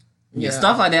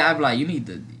 stuff like that, I'd be like, you need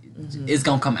to. It's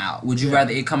gonna come out. Would you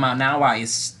rather it come out now while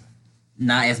it's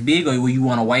not as big, or would you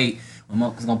want to wait when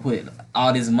Mocha's gonna put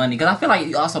all this money? Because I feel like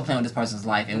you also playing with this person's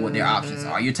life and what their options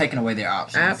are. You're taking away their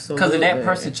options. Absolutely. Because if that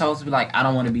person chose to be like, I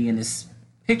don't want to be in this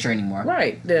picture anymore.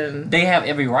 Right. Then they have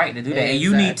every right to do that, and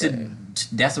you need to.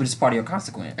 That's what is part of your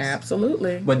consequence.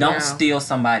 Absolutely. But don't steal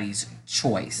somebody's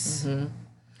choice.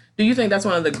 Do you think that's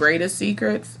one of the greatest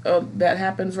secrets that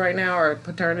happens right now, or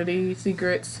paternity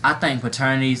secrets? I think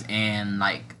paternities and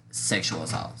like sexual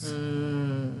assaults.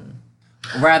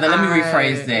 Rather, let me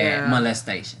rephrase that: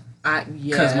 molestation.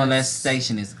 Because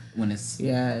molestation is when it's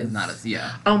not as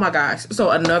Oh my gosh!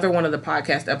 So another one of the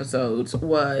podcast episodes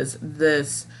was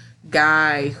this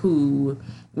guy who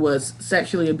was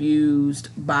sexually abused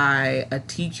by a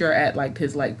teacher at like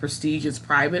his like prestigious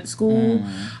private school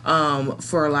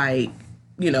for like,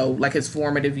 you know, like his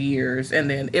formative years. And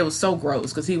then it was so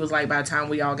gross because he was like, by the time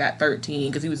we all got 13,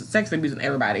 because he was sexually abusing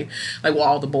everybody, like, well,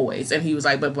 all the boys. And he was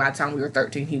like, but by the time we were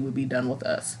 13, he would be done with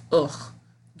us. Ugh.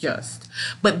 Just.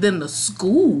 But then the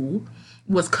school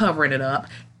was covering it up.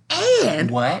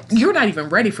 And what? You're not even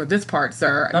ready for this part,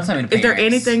 sir. Don't tell me the Is there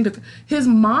anything to... His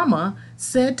mama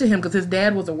said to him, because his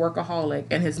dad was a workaholic,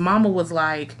 and his mama was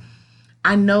like,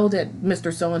 I know that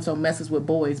Mr. So-and-so messes with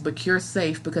boys, but you're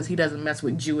safe because he doesn't mess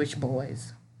with Jewish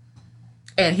boys.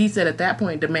 And he said at that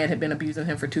point, the man had been abusing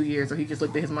him for 2 years, so he just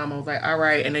looked at his mama and was like, all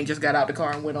right, and then just got out the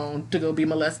car and went on to go be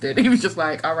molested. He was just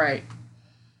like, all right.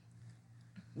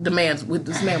 This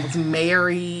man was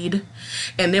married.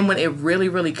 And then when it really,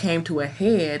 really came to a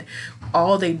head,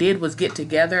 all they did was get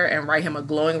together and write him a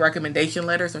glowing recommendation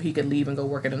letter so he could leave and go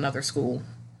work at another school.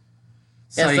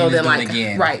 So and so then like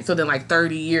right, so then like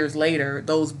 30 years later,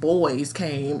 those boys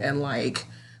came and like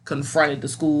confronted the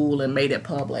school and made it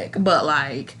public. But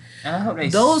like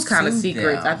those kind of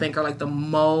secrets I think are like the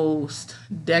most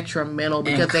detrimental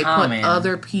because they put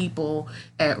other people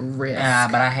at risk.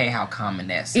 But I hate how common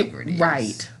that secret is.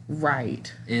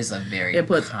 Right. It's a very It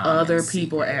puts other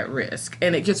people at risk.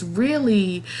 And it just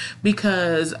really,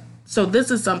 because, so this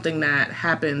is something that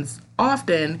happens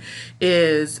often,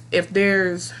 is if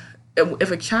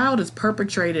a child is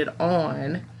perpetrated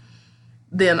on,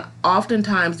 then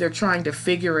oftentimes they're trying to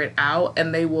figure it out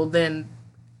and they will then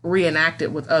reenact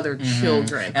it with other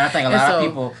children. And I think a lot of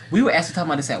people, we were actually talking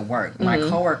about this at work. My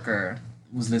coworker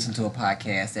was listening to a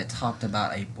podcast that talked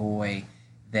about a boy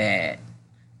that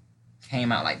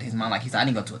came out like his mom, like he said, I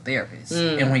didn't go to a therapist.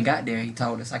 And when he got there, he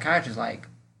told the psychiatrist, like,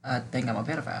 I think I'm a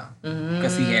pedophile.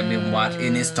 Because he had been watching,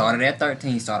 and it started at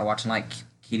 13, he started watching like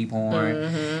kitty porn.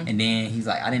 And then he's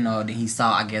like, I didn't know, then he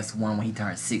saw, I guess, one when he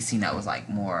turned 16 that was like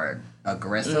more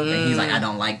aggressive. And he's like, I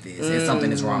don't like this. It's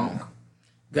something is wrong.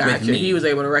 Gotcha. He was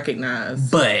able to recognize.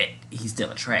 But he's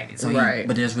still attracted. So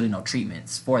but there's really no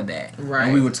treatments for that. Right.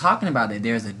 And we were talking about that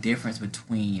there's a difference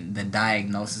between the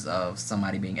diagnosis of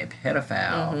somebody being a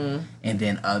pedophile and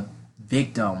then a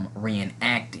victim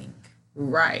reenacting.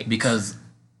 Right. Because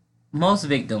most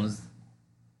victims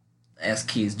as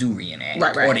kids do reenact.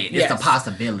 Right. Or it's a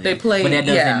possibility. They play, but that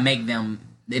doesn't make them,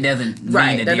 it doesn't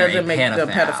mean that they're a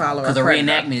pedophile. Because a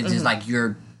reenactment is just like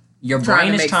your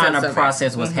brain is trying to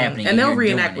process what's happening. And they'll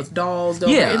reenact with dolls.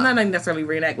 It's not necessarily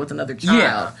reenact with another child.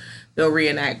 Yeah. They'll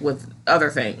reenact with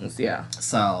other things. Yeah.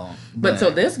 So. But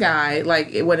so this guy,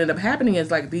 like, what ended up happening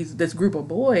is, like, this group of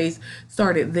boys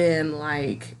started then,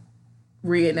 like,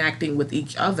 reenacting with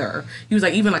each other. He was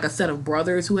like even like a set of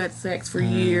brothers who had sex for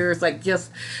years, like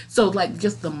just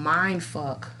the mind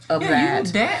fuck of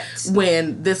that.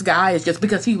 When this guy is just,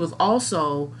 because he was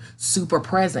also super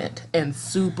present and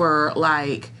super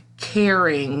like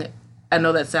caring. I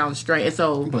know that sounds strange. And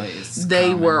so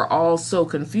they were all so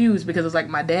confused because it's like,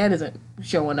 my dad isn't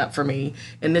showing up for me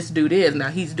and this dude is. Now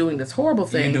he's doing this horrible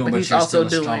thing, but he's also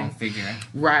doing strong figure.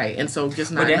 Right. And so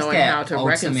just not knowing how to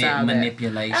reconcile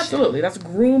manipulation. That. Absolutely. That's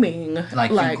grooming,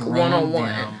 like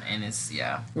one-on-one. And it's,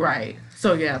 Right.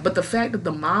 So yeah, but the fact that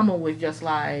the mama was just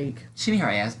like, she need her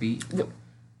ass beat.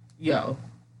 Yo.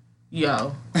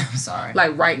 I'm sorry.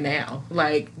 Like right now.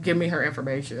 Like, give me her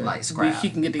information. Like scrap. She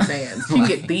can get these hands. She can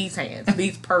get these hands.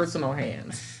 These personal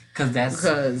hands.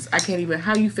 Because I can't even,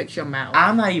 how you fix your mouth?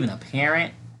 I'm not even a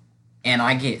parent. And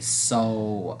I get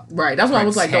so right. That's why I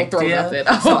was like, don't throw nothing.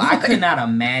 So I could not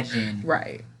imagine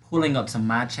right. pulling up to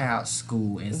my child's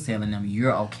school and telling them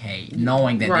you're okay,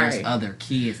 knowing that there's other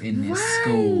kids in this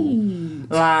school.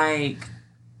 Like,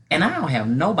 And I don't have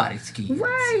nobody's kids.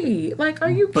 Right. Like, are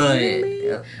you kidding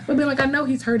me? But then, like, I know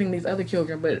he's hurting these other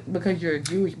children, but because you're a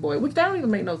Jewish boy, which that don't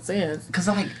even make no sense. Because,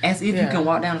 like, as if you can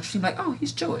walk down the street like, oh,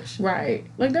 he's Jewish. Right.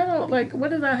 Like, that don't, like,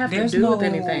 what does that have to do with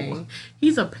anything?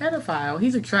 He's a pedophile.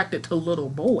 He's attracted to little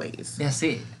boys. That's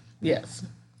it. Yes.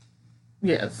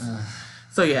 Yes.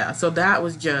 So, yeah. So that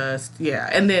was just,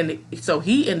 And then, so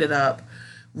he ended up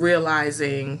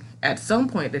realizing at some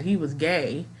point that he was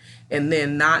gay. And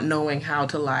then not knowing how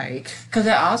to, like... Because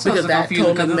that also is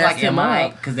confusing. Because it's like, am I...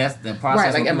 Because that's the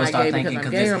process where people start thinking,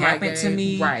 because this happened to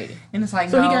me. Right. And it's like,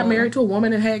 so he got married to a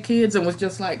woman and had kids and was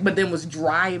just like... But then was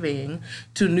driving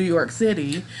to New York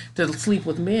City to sleep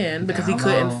with men because he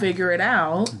couldn't figure it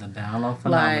out. The down low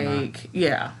phenomenon. Like,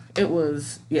 it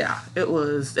was...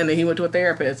 And then he went to a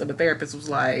therapist, and the therapist was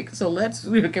like, so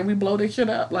can we blow this shit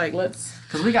up? Like, let's...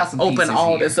 Because we got some open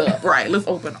all this up. Right, let's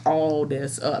open all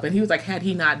this up. And he was like, had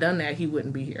he not done that, he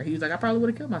wouldn't be here. He was like, I probably would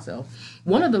have killed myself.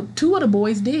 Two of the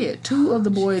boys did. Two of the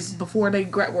boys, before they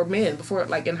were men, before,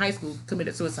 like, in high school,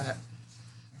 committed suicide.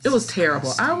 It was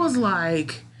terrible. I was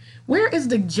like, where is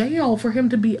the jail for him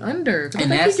to be under?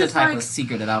 And that's the type of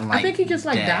secret that I'm like, I think he just,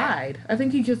 died. I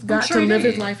think he just got to live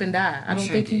his life and die. I don't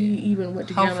think he even went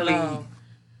to jail at all. Hopefully,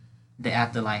 the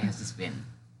afterlife has just been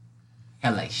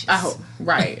hellacious. I hope.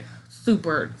 Right.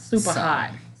 Super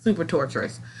hot, super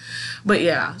torturous. But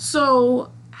yeah,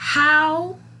 so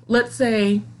how, let's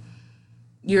say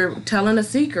you're telling a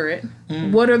secret,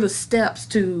 what are the steps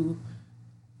to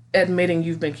admitting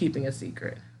you've been keeping a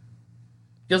secret?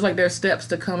 Just like there's steps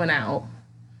to coming out,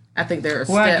 I think there are steps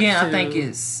to... Well, again, I think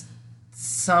it's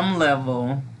some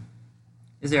level...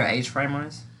 Is there an age frame on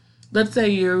this? Let's say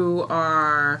you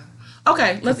are...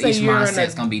 Okay, let's say you're an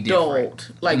adult.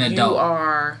 Like you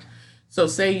are... So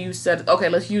say you said, okay,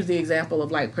 let's use the example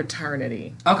of like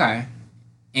paternity. Okay.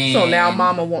 And so now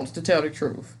mama wants to tell the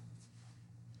truth.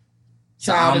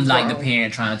 So I'm like the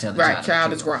parent trying to tell the child. Right,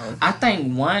 child is grown. I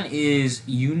think one is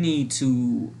you need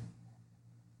to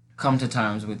come to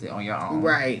terms with it on your own.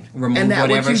 Right. Remove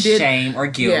whatever shame or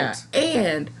guilt. Yeah.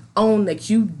 And own that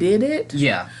you did it.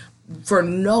 Yeah. For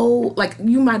like,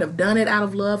 you might have done it out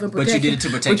of love and protection. But you did it to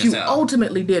protect yourself. But you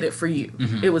ultimately did it for you.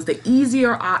 Mm-hmm. It was the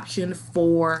easier option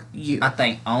for you. I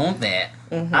think own that.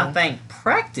 Mm-hmm. I think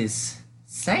practice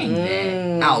saying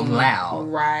that out loud.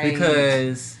 Right.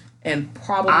 Because... And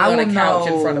probably on a couch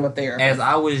in front of a therapist. As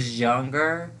I was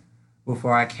younger,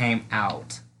 before I came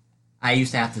out, I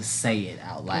used to have to say it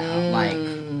out loud.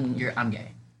 Like, I'm gay.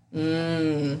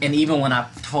 And even when I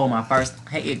told my first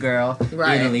hey girl,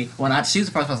 Italy, she was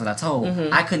the first person I told,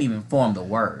 I couldn't even form the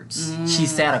words. She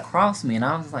sat across me and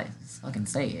I was like, fucking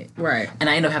say it. Right. And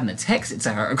I ended up having to text it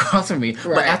to her across from me.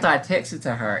 Right. But after I texted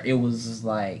to her, it was just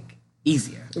like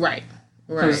easier. Right.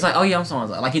 Right. It's like, oh yeah, I'm so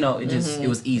like, it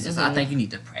was easier. So I think you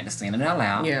need to practice saying it out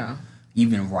loud. Yeah.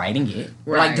 Even writing it.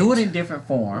 Right. Like, do it in different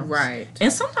forms. Right.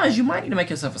 And sometimes you might need to make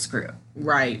yourself a script.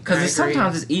 Right. Because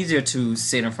sometimes it's easier to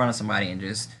sit in front of somebody and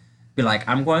just be like,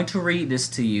 I'm going to read this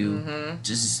to you.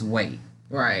 Just wait.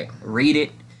 Right. Read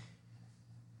it.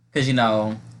 Because,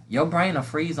 your brain will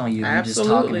freeze on you.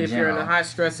 Absolutely, just if you're in a high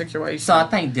stress situation. So I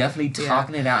think definitely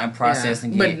talking it out and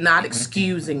processing it. But not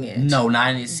excusing it. No, not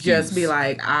an excuse. Just be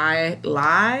like, I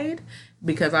lied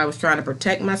because I was trying to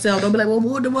protect myself. Don't be like, well,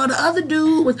 the other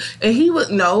dude was, and he was,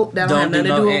 no, that don't have nothing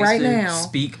to do with right now.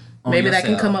 Speak on Maybe yourself. That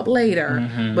can come up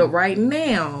later. But right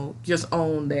now, just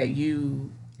own that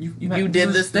you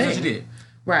did this thing. What you did.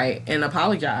 Right, and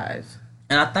apologize.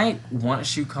 And I think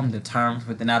once you come to terms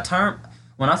with it,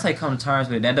 when I say come to terms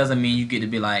with it, that doesn't mean you get to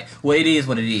be like, well, it is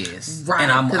what it is. Right.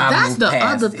 And that's the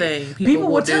other thing. People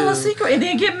will tell a secret and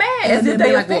then get mad. And then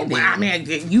they like, well, I mean,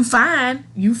 you fine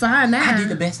now. I did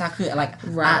the best I could. Like,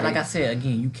 right. Like I said,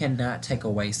 again, you cannot take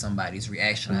away somebody's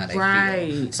reaction, how they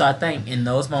feel. So I think in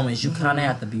those moments, you kind of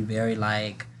have to be very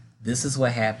like, this is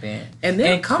what happened. And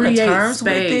then come to terms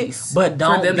with it. But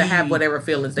don't for them to have whatever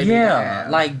feelings they need to have.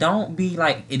 Like, don't be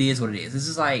like, it is what it is. This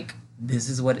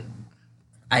is what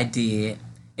I did.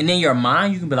 And then your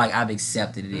mind, you can be like, I've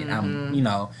accepted it.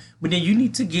 But then you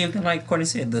need to give them, like Courtney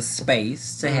said, the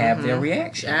space to have their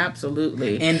reaction.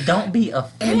 Absolutely. And don't be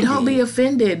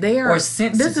offended. They are or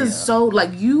sensitive. This is so, like,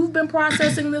 you've been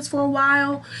processing this for a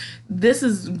while. This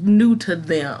is new to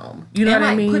them. You know what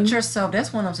I mean? Put yourself,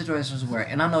 that's one of them situations where,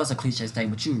 and I know it's a cliche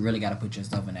statement, but you really got to put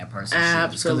yourself in that person's shoes.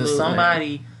 Absolutely. Because if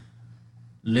somebody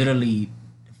literally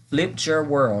flipped your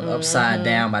world upside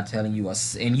down by telling you,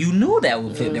 and you knew that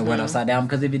would flip their world upside down,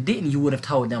 because if it didn't, you would have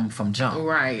told them from jump.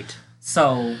 Right.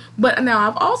 So. But now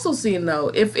I've also seen, though,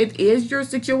 if it is your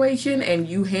situation and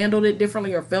you handled it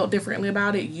differently or felt differently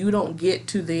about it, you don't get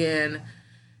to then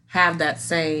have that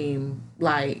same,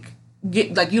 like,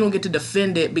 you don't get to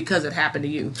defend it because it happened to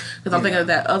you. Because I'm thinking of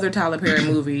that other Tyler Perry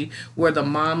movie where the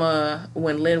mama,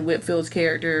 when Lynn Whitfield's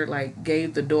character like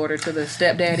gave the daughter to the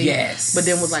stepdaddy, but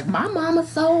then was like, my mama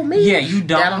sold me. Yeah, you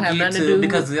don't, that don't have nothing to do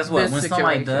because with guess what? When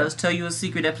somebody situation. does tell you a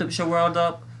secret that flips your world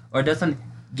up or does something,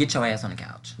 get your ass on the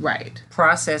couch. Right.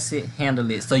 Process it,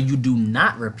 handle it, so you do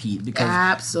not repeat. Because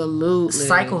absolutely,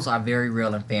 cycles are very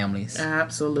real in families.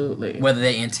 Absolutely. Whether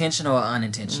they're intentional or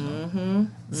unintentional.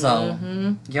 So,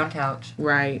 get on the couch.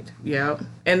 Right. Yep.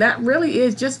 And that really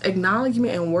is just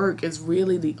acknowledgement and work is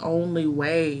really the only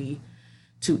way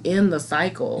to end the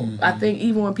cycle. I think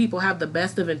even when people have the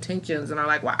best of intentions and are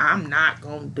like, well, I'm not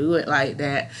going to do it like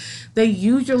that, they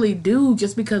usually do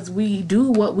just because we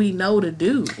do what we know to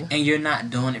do. And you're not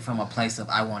doing it from a place of,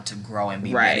 I want to grow and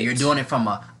be Right. better. You're doing it from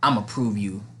I'm going to prove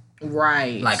you.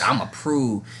 Right. Like, I'm going to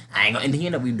prove. I ain't gonna, and the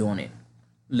end up we doing it.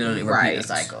 Literally repeat the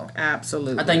cycle.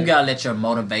 Absolutely. I think you gotta let your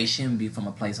motivation be from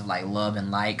a place of like love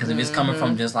and light. Because if it's coming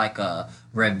from just like a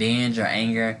revenge or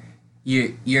anger,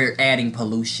 you're adding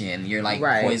pollution. You're like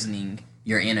poisoning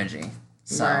your energy.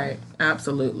 So. Right.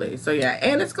 Absolutely. So yeah,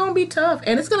 and it's gonna be tough,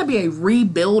 and it's gonna be a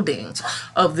rebuilding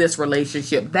of this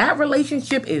relationship. That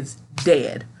relationship is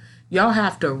dead. Y'all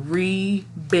have to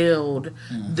rebuild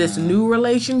this new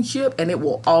relationship, and it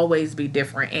will always be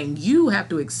different. And you have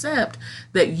to accept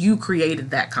that you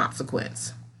created that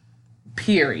consequence.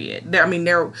 Period. I mean,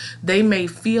 they may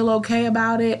feel okay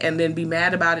about it and then be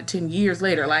mad about it 10 years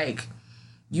later. Like,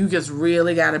 you just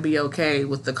really got to be okay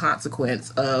with the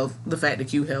consequence of the fact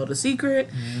that you held a secret,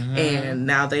 and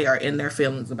now they are in their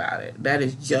feelings about it. That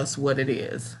is just what it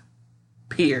is.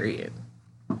 Period.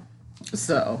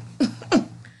 So...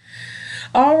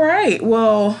 All right.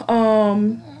 Well,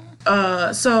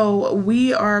 so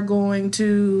we are going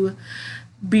to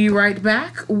be right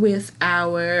back with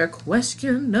our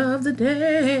question of the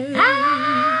day.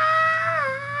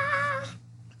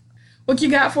 What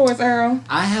you got for us, Earl?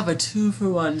 I have a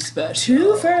 2-for-1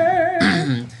 special.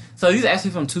 2-for. So these are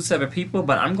actually from 2 separate people,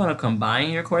 but I'm going to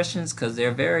combine your questions because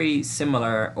they're very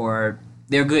similar, or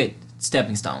they're good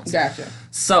stepping stones. Gotcha.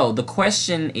 So the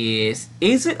question is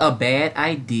it a bad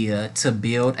idea to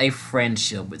build a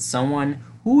friendship with someone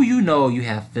who you know you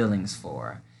have feelings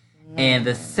for? And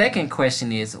the second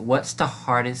question is, what's the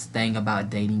hardest thing about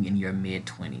dating in your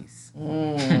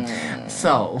mid-20s?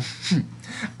 So,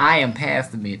 I am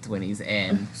past the mid-20s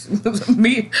and...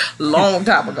 Me, long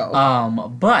time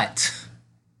ago. But,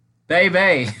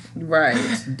 baby.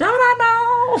 Right. Don't I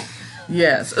know?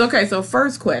 Yes. Okay, so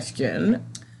first question.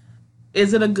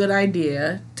 Is it a good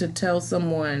idea to tell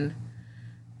someone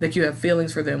that you have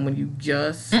feelings for them when you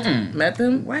just met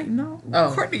them? Wait, no.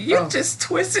 Oh. Courtney, you just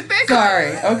twisted that.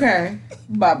 Sorry. Okay.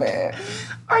 My bad.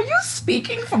 Are you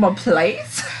speaking from a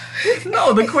place?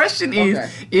 No, the question is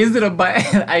it a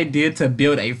bad idea to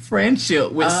build a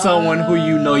friendship with someone who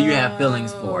you know you have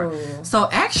feelings for? So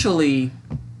actually...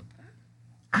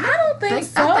 I don't think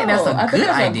so. I think that's a good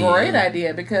idea. A great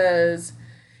idea because...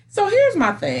 So here's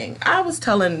my thing. I was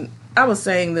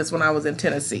saying this when I was in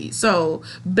Tennessee. So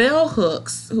Bell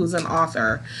Hooks, who's an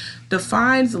author,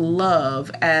 defines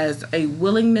love as a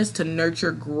willingness to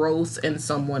nurture growth in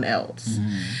someone else.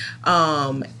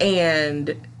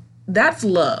 And that's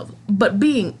love. But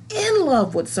being in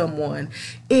love with someone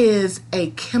is a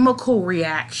chemical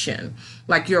reaction.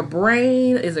 Like your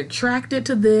brain is attracted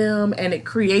to them and it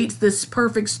creates this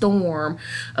perfect storm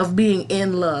of being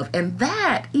in love. And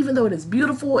that, even though it is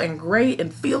beautiful and great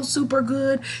and feels super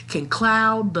good, can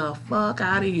cloud the fuck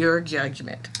out of your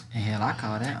judgment. Hell, I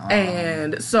call that.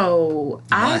 And so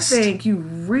I think you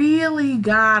really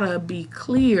gotta be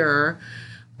clear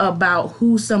about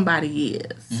who somebody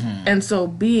is. And so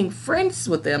being friends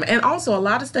with them. And also a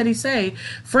lot of studies say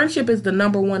friendship is the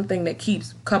number one thing that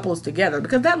keeps couples together,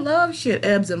 because that love shit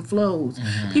ebbs and flows.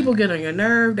 People get on your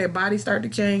nerve, their bodies start to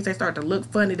change, they start to look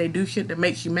funny, they do shit that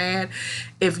makes you mad.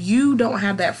 If you don't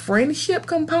have that friendship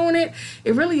component,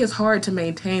 it really is hard to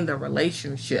maintain the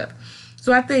relationship.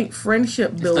 So I think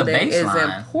friendship building is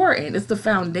important. It's the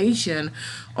foundation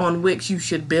on which you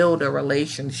should build a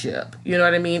relationship. You know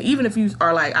what I mean? Even if you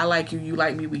are like, I like you, you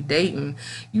like me, we dating,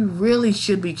 you really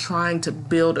should be trying to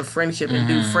build a friendship and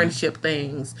do friendship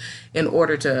things in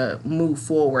order to move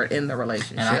forward in the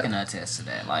relationship. And I can attest to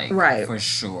that, like, for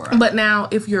sure. But now,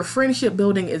 if your friendship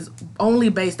building is only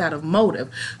based out of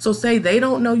motive, so say they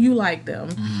don't know you like them,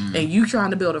 and you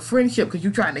trying to build a friendship because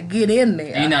you're trying to get in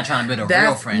there. And you're not trying to build a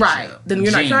real friendship. Right. Then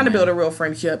you're not trying to build a real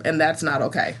friendship, and that's not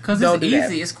okay. Because it's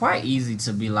easy. It's quite easy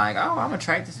to be like, oh, I'm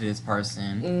attracted to this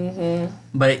person.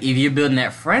 But if you're building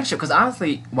that friendship, because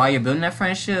honestly, while you're building that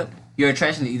friendship, your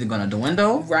attraction is either going to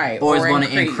dwindle, or it's going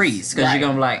to increase. Because you're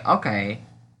going to be like, okay,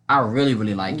 I really,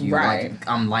 really like you. Right. Like,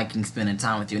 I'm liking spending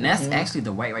time with you. And that's actually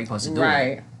the way you're supposed to do it.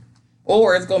 Right.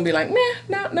 Or it's going to be like, meh,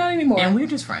 not anymore. And we're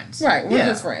just friends. Right, we're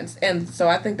just friends. And so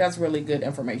I think that's really good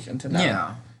information to know.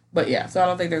 Yeah. But yeah, so I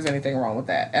don't think there's anything wrong with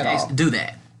that at all. Do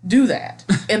that. Do that.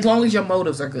 As long as your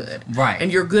motives are good. Right.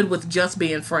 And you're good with just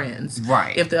being friends.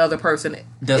 Right. If the other person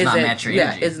does not match your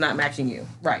energy. Yeah, is not matching you.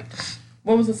 Right.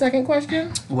 What was the second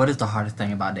question? What is the hardest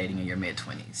thing about dating in your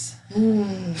mid-20s?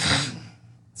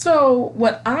 So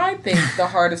what I think the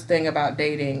hardest thing about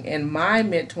dating in my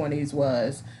mid-20s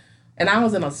was, and I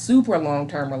was in a super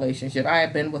long-term relationship. I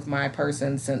had been with my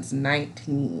person since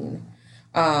 19.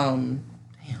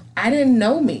 I didn't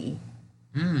know me.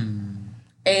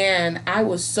 And I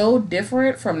was so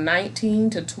different from 19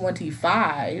 to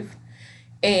 25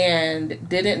 and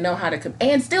didn't know how to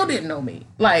and still didn't know me.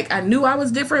 Like, I knew I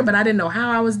was different, but I didn't know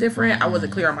how I was different. I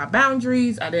wasn't clear on my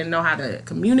boundaries. I didn't know how to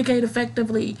communicate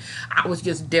effectively. I was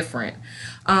just different.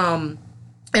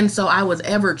 And so I was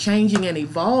ever changing and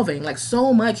evolving. Like,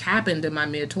 so much happened in my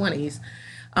mid-20s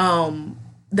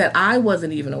that I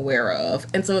wasn't even aware of.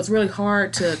 And so it's really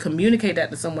hard to communicate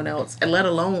that to someone else, and let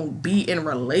alone be in a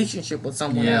relationship with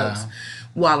someone else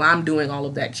while I'm doing all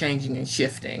of that changing and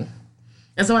shifting.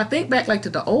 And so I think back like to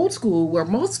the old school where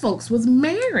most folks was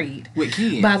married with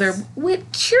kids, with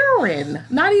children,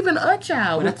 not even a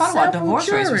child. But I thought about divorce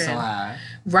rates were so high.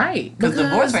 Right. Because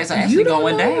divorce rates are actually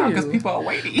going down because people are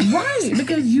waiting. Right.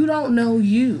 Because you don't know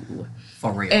you.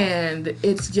 For real. And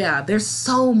it's, there's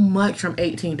so much from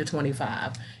 18 to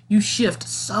 25. You shift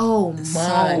so much.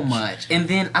 So much. And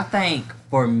then I think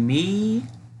for me,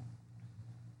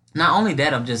 not only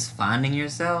that of just finding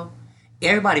yourself,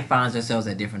 everybody finds themselves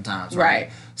at different times,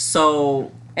 right?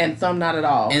 So... And some not at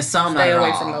all. And some not at all. Stay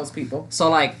away from those people. So,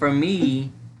 like, for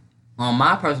me, on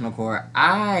my personal core,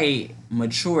 I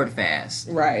matured fast.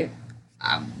 Right.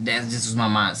 That's just my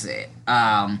mindset.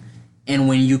 And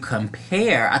when you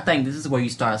compare, I think this is where you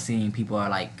start seeing people are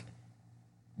like,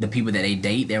 the people that they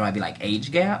date, there might be like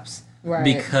age gaps. Right.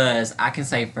 Because I can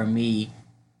say for me,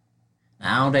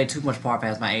 I don't date too much far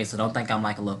past my age, so don't think I'm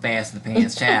like a little fast in the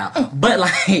pants child. But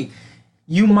like,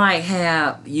 you might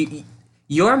have,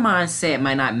 your mindset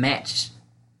might not match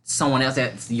someone else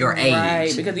that's your age.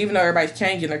 Right, because even though everybody's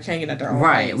changing, they're changing at their own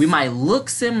pace. pace. We might look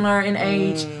similar in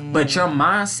age, but your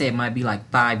mindset might be like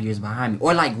 5 years behind me.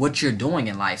 Or like what you're doing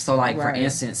in life. So like, for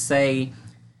instance, say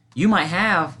you might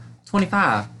have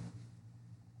 25.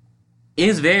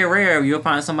 It's very rare you'll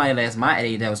find somebody that's my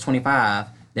age that was 25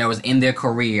 that was in their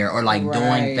career or like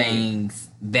doing things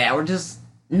that were just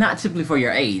not typically for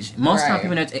your age. Most time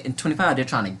people at 25, they're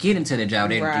trying to get into their job.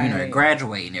 They're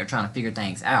graduating. They're trying to figure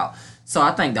things out. So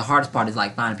I think the hardest part is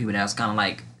like finding people that's kind of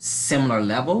like similar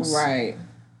levels. Right.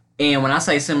 And when I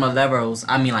say similar levels,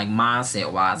 I mean like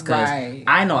mindset wise. Because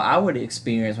I know I would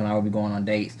experience when I would be going on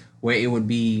dates where it would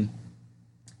be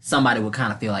somebody would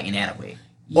kind of feel like inadequate.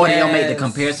 Or they'll make the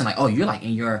comparison like, oh, you're like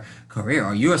in your career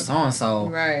or you're so and so.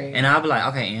 Right. And I'll be like,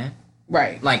 okay, Ann.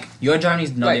 Right. Like your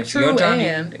journey's no like different. Your journey,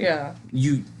 and,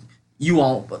 you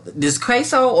want this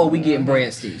queso or we getting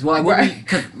breadsticks? Well,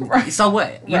 like, so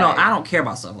what? You know, I don't care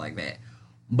about stuff like that.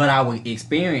 But I would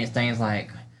experience things like,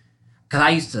 because I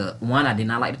used to, I did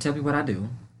not like to tell people what I do.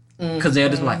 Because they'll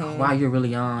just be like, oh, wow, you're really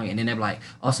young. And then they'll be like,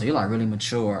 oh, so you're like really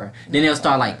mature. Then they'll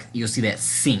start like, you'll see that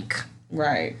sink.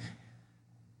 Right.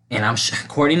 And I'm sure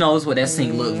Courtney knows what that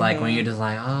sink looks like when you're just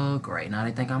like, oh, great. Now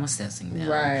they think I'm assessing them.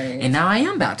 Right. And now I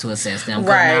am about to assess them.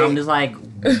 Right. Now I'm just like,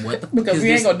 what the because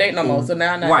we ain't going to date no more. So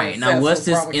now I'm not right. Now what's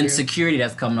this insecurity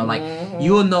that's coming up? Like,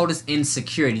 you'll notice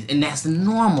insecurities. And that's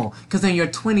normal. Because in your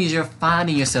 20s, you're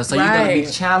finding yourself. So you're going to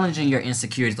be challenging your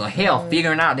insecurities. Or hell,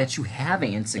 figuring out that you have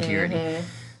an insecurity.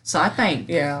 So I think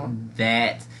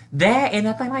that, and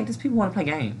I think like just people want to play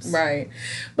games. Right.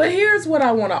 But here's what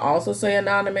I want to also say,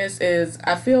 Anonymous, is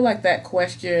I feel like that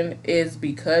question is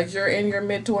because you're in your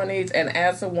mid-20s, and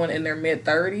as someone in their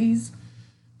mid-30s,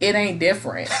 it ain't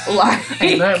different. Like,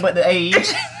 ain't nothing but the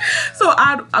age. So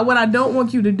what I don't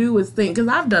want you to do is think, because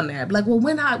I've done that. Like, well,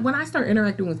 when I start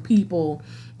interacting with people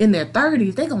in their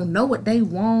 30s, they gonna know what they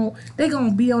want. They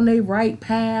gonna be on their right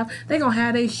path. They gonna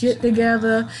have their shit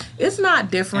together. It's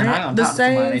not different. The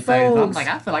same folks. I'm like,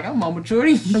 I feel like I'm more mature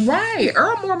than you. Right.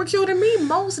 Earl more mature than me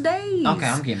most days. Okay,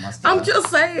 I'm getting my stuff. I'm just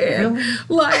saying. Really?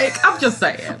 Like, I'm just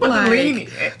saying.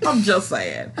 I'm just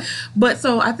saying. But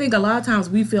so I think a lot of times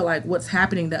we feel like what's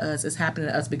happening to us is happening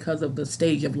to us because of the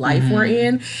stage of life we're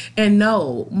in. And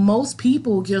no, most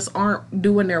people just aren't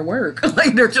doing their work.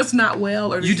 Like, they're just not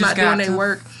well, or just not doing their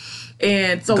work.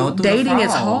 And so dating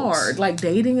is hard. Like,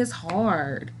 dating is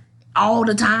hard. all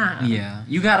the time. Yeah.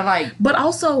 You gotta like... But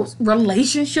also,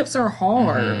 relationships are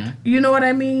hard. You know what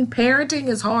I mean? Parenting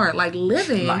is hard. Like,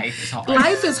 living... Life is hard.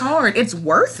 Life is hard. It's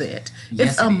worth it.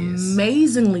 Yes, it's it is.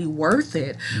 amazingly worth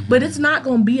it. But it's not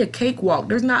going to be a cakewalk.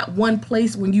 There's not one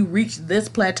place when you reach this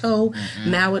plateau,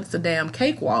 now it's a damn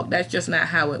cakewalk. That's just not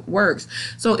how it works.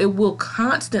 So it will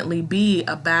constantly be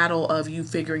a battle of you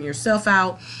figuring yourself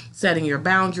out, setting your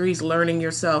boundaries, learning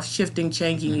yourself, shifting,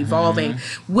 changing, evolving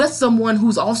with someone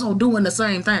who's also doing the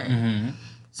same thing.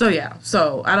 So yeah,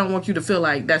 so I don't want you to feel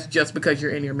like that's just because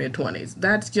you're in your mid-20s.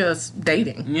 That's just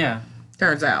dating. Yeah.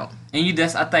 Turns out. And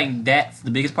I think that's the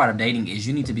biggest part of dating is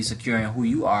you need to be secure in who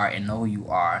you are and know who you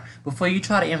are before you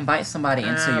try to invite somebody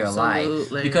into your life.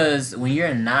 Because when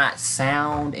you're not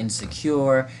sound and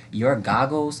secure, your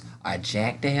goggles are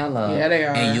jacked the hell up. Yeah, they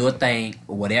are. And you'll think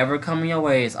whatever coming your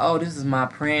way is, oh, this is my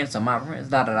prince or my prince,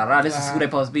 da da da da. This is who they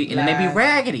supposed to be, and then they be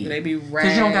raggedy. They be raggedy.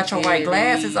 Because you don't got your right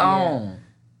glasses on.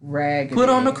 Raggedy. Put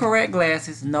on the correct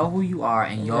glasses, know who you are,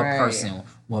 and your person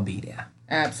will be there.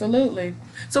 Absolutely.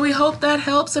 So we hope that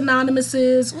helps,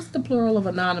 Anonymouses. What's the plural of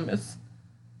anonymous?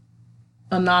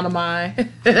 Anonymi.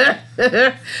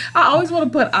 I always want to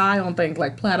put I on things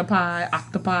like platypi,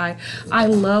 octopi. I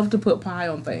love to put pie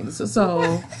on things.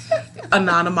 So,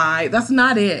 anonymi. That's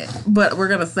not it. But we're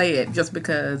going to say it just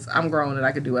because I'm grown and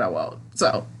I can do what I want.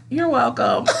 So, you're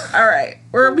welcome. All right.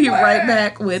 We'll be right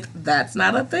back with That's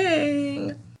Not a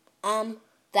Thing.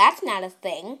 That's not a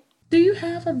thing. Do you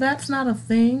have a That's Not a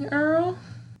Thing, Earl?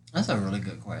 That's a really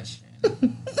good question.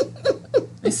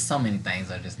 There's so many things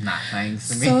that are just not things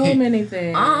to me. So many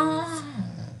things.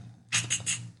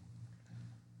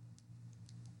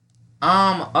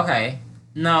 Okay.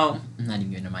 No, I'm not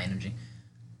even getting my energy.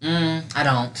 I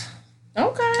don't.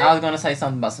 Okay. I was gonna say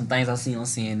something about some things I see on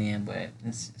CNN, but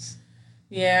it's just...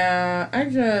 Yeah,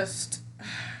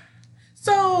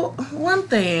 So, one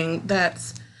thing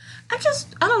that's...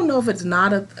 I don't know if it's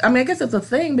not I guess it's a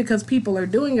thing because people are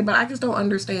doing it, but I just don't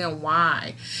understand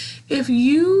why. If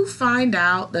you find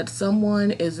out that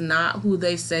someone is not who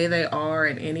they say they are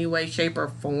in any way, shape, or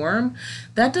form,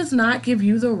 that does not give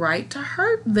you the right to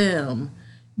hurt them.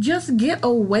 Just get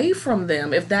away from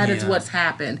them if that is what's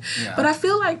happened. Yeah. But I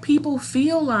feel like people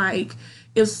feel like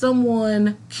if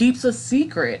someone keeps a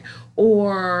secret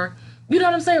or... You know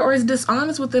what I'm saying? Or is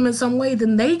dishonest with them in some way,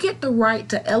 then they get the right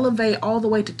to elevate all the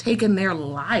way to taking their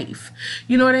life.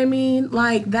 You know what I mean?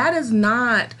 Like, that is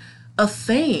not a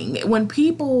thing. When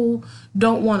people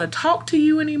don't want to talk to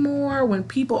you anymore, when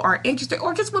people are interested,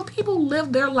 or just when people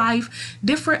live their life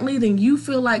differently than you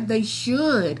feel like they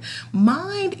should,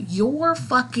 mind your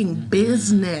fucking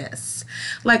business.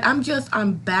 Like,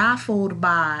 I'm baffled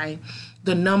by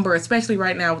the number, especially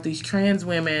right now with these trans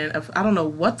women. I don't know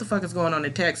what the fuck is going on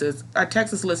in Texas. Our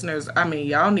Texas listeners,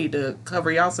 y'all need to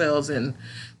cover yourselves in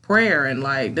prayer and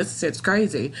like, this shit's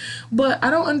crazy. But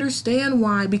I don't understand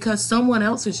why, because someone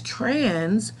else is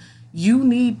trans, you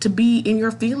need to be in your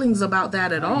feelings about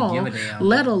that at all,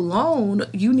 let alone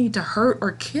you need to hurt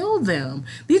or kill them.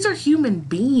 These are human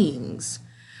beings.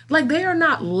 Like, they are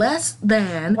not less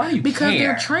than because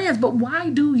they're trans. But why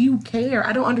do you care?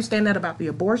 I don't understand that about the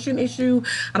abortion issue.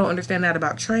 I don't understand that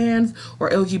about trans or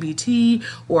LGBT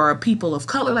or people of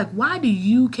color. Like, why do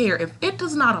you care? If it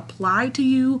does not apply to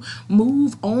you,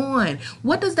 move on.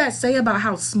 What does that say about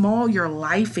how small your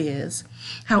life is?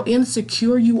 How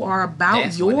insecure you are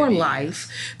about your life,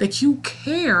 that you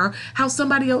care how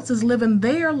somebody else is living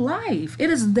their life.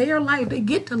 It is their life. They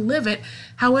get to live it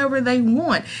however they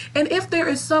want. And if there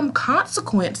is some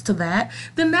consequence to that,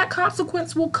 then that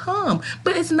consequence will come.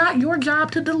 But it's not your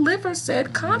job to deliver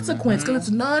said consequence, because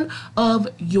it's none of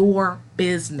your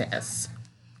business.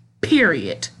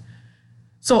 Period.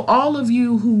 So all of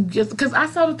you who just... Because I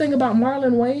saw the thing about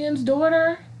Marlon Wayans'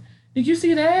 daughter. Did you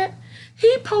see that?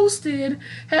 He posted,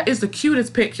 it's the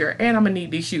cutest picture, and I'm going to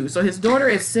need these shoes. So his daughter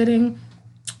is sitting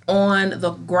on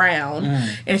the ground,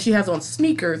 and she has on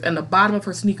sneakers, and the bottom of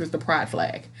her sneakers, the pride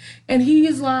flag. And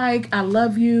he's like, I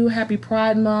love you, happy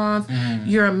Pride Month,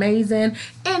 you're amazing.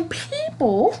 And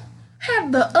people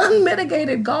have the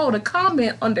unmitigated gall to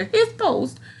comment under his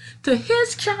post to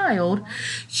his child,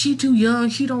 she too young,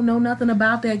 she don't know nothing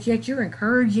about that yet. You're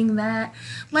encouraging that.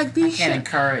 Like, these I can't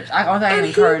encourage. All I can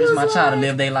encourage is my child to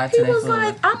live their life to their fullest. He was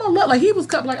like,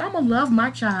 I'm gonna love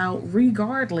my child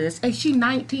regardless. And she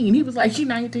 19. He was like, she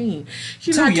 19.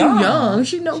 She's not too young.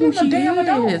 She know who she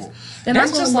is. And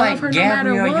that's just like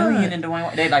Gabrielle Union and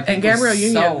Dwayne. And Gabrielle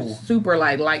Union super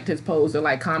liked his post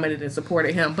and commented and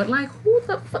supported him. But who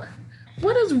the fuck?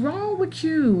 What is wrong with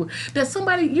you?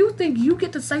 That you think you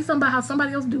get to say something about how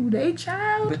somebody else do their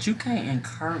child? But you can't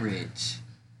encourage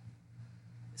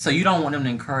So you don't want them to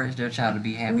encourage their child to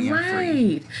be happy and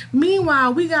free. Right.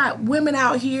 Meanwhile, we got women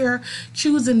out here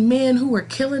choosing men who are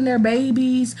killing their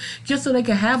babies just so they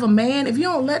can have a man. If you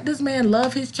don't let this man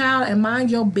love his child and mind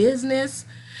your business,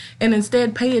 and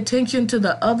instead pay attention to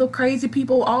the other crazy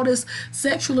people, all this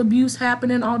sexual abuse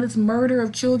happening, all this murder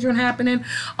of children happening,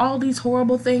 all these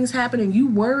horrible things happening, you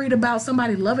worried about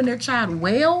somebody loving their child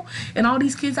well, and all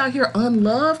these kids out here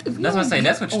unloved. If that's what I'm saying.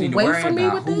 That's what you need to worry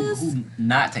about. Who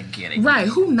not to get it. Right.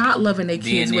 Who not loving their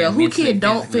kids well? Who kid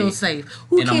don't feel safe?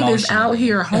 Who kid is out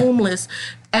here homeless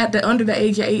under the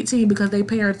age of 18 because their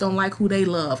parents don't like who they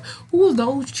love? Who are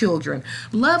those children?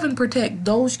 Love and protect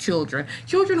those children.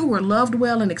 Children who are loved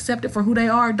well and accepted for who they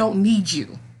are don't need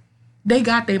you. They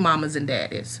got their mamas and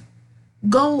daddies.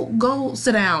 Go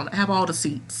sit down. Have all the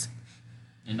seats.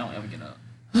 And don't ever get up.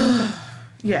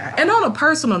 Yeah. And on a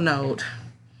personal note,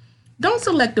 don't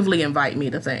selectively invite me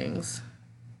to things.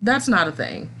 That's not a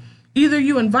thing. Either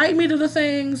you invite me to the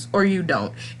things or you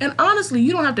don't. And honestly,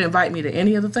 you don't have to invite me to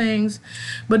any of the things,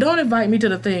 but don't invite me to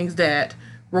the things that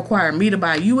require me to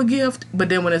buy you a gift, but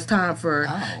then when it's time for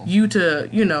you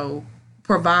to,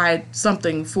 provide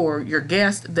something for your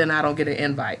guest, then I don't get an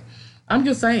invite. I'm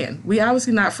just saying, we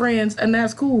obviously not friends, and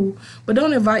that's cool, but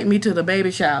don't invite me to the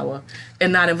baby shower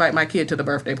and not invite my kid to the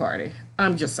birthday party.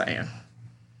 I'm just saying.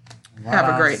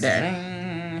 Have a great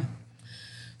day.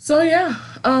 So, yeah,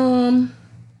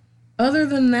 other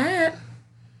than that,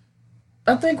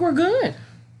 I think we're good.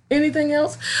 Anything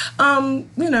else? I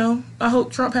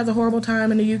hope Trump has a horrible time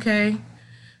in the UK.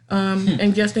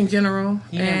 And just in general.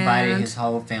 He invited his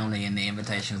whole family, and the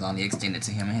invitation was only extended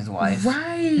to him and his wife.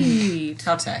 Right.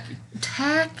 How tacky.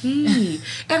 Tacky.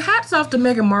 And hats off to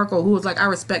Meghan Markle, who was like, I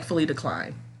respectfully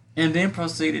decline. And then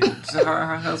proceeded to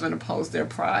her husband to post their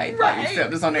pride. Right. Like,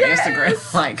 except it's on their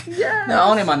Instagram. Like, not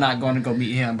only am I not going to go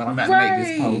meet him, but I'm about to make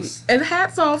this post. And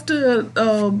hats off to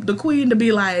the Queen to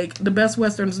be like, the best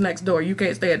Westerns next door. You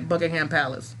can't stay at Buckingham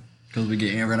Palace. Because we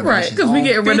getting renovations. Right, because we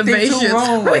get renovations.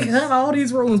 We have all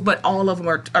these rooms, but all of them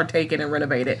are taken and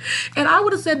renovated. And I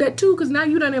would have said that too, because now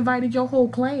you done invited your whole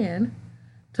clan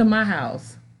to my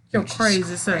house. Your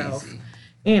crazy self.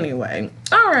 Anyway,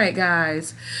 all right,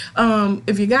 guys.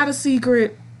 If you got a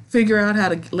secret, figure out how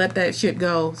to let that shit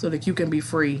go so that you can be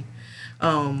free.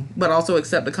 But also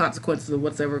accept the consequences of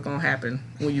what's ever going to happen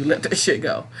when you let that shit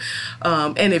go.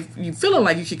 And if you feeling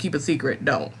like you should keep a secret,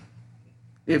 don't.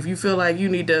 If you feel like you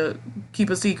need to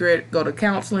keep a secret, go to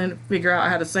counseling, figure out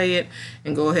how to say it,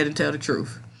 and go ahead and tell the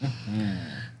truth.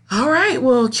 All right,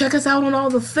 well, check us out on all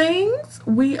the things.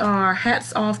 We are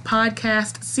Hats Off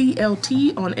Podcast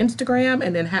CLT on Instagram,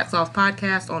 and then Hats Off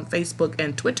Podcast on Facebook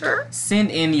and Twitter. Send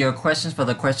in your questions for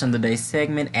the Question of the Day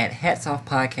segment at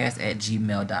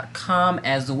hatsoffpodcast@gmail.com,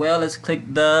 as well as click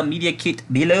the media kit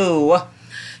below.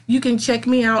 You can check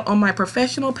me out on my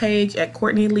professional page at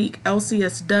Courtney Leak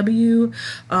LCSW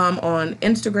on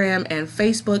Instagram and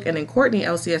Facebook, and then Courtney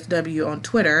LCSW on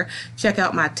Twitter. Check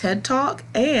out my TED Talk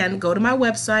and go to my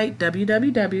website,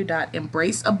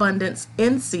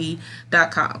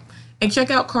 www.embraceabundancenc.com. And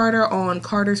check out Carter on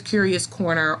Carter's Curious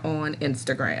Corner on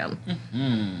Instagram.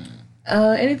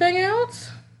 Anything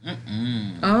else?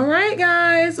 All right,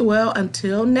 guys. Well,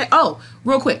 until next. Oh,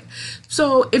 real quick.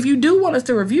 So, if you do want us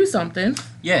to review something,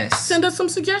 send us some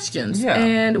suggestions,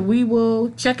 and we will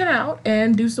check it out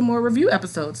and do some more review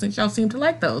episodes since y'all seem to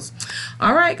like those.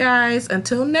 All right, guys.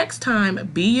 Until next time,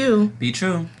 be you. Be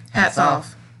true. Hats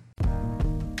off.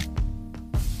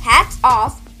 Hats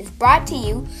Off is brought to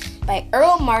you by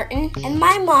Earl Martin and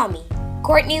my mommy,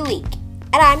 Courtney Leak,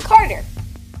 and I'm Carter.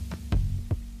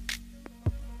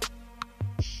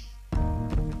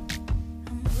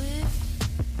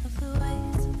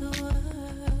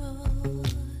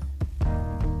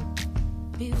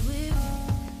 Beware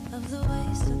of the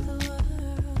waste of the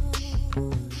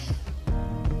world.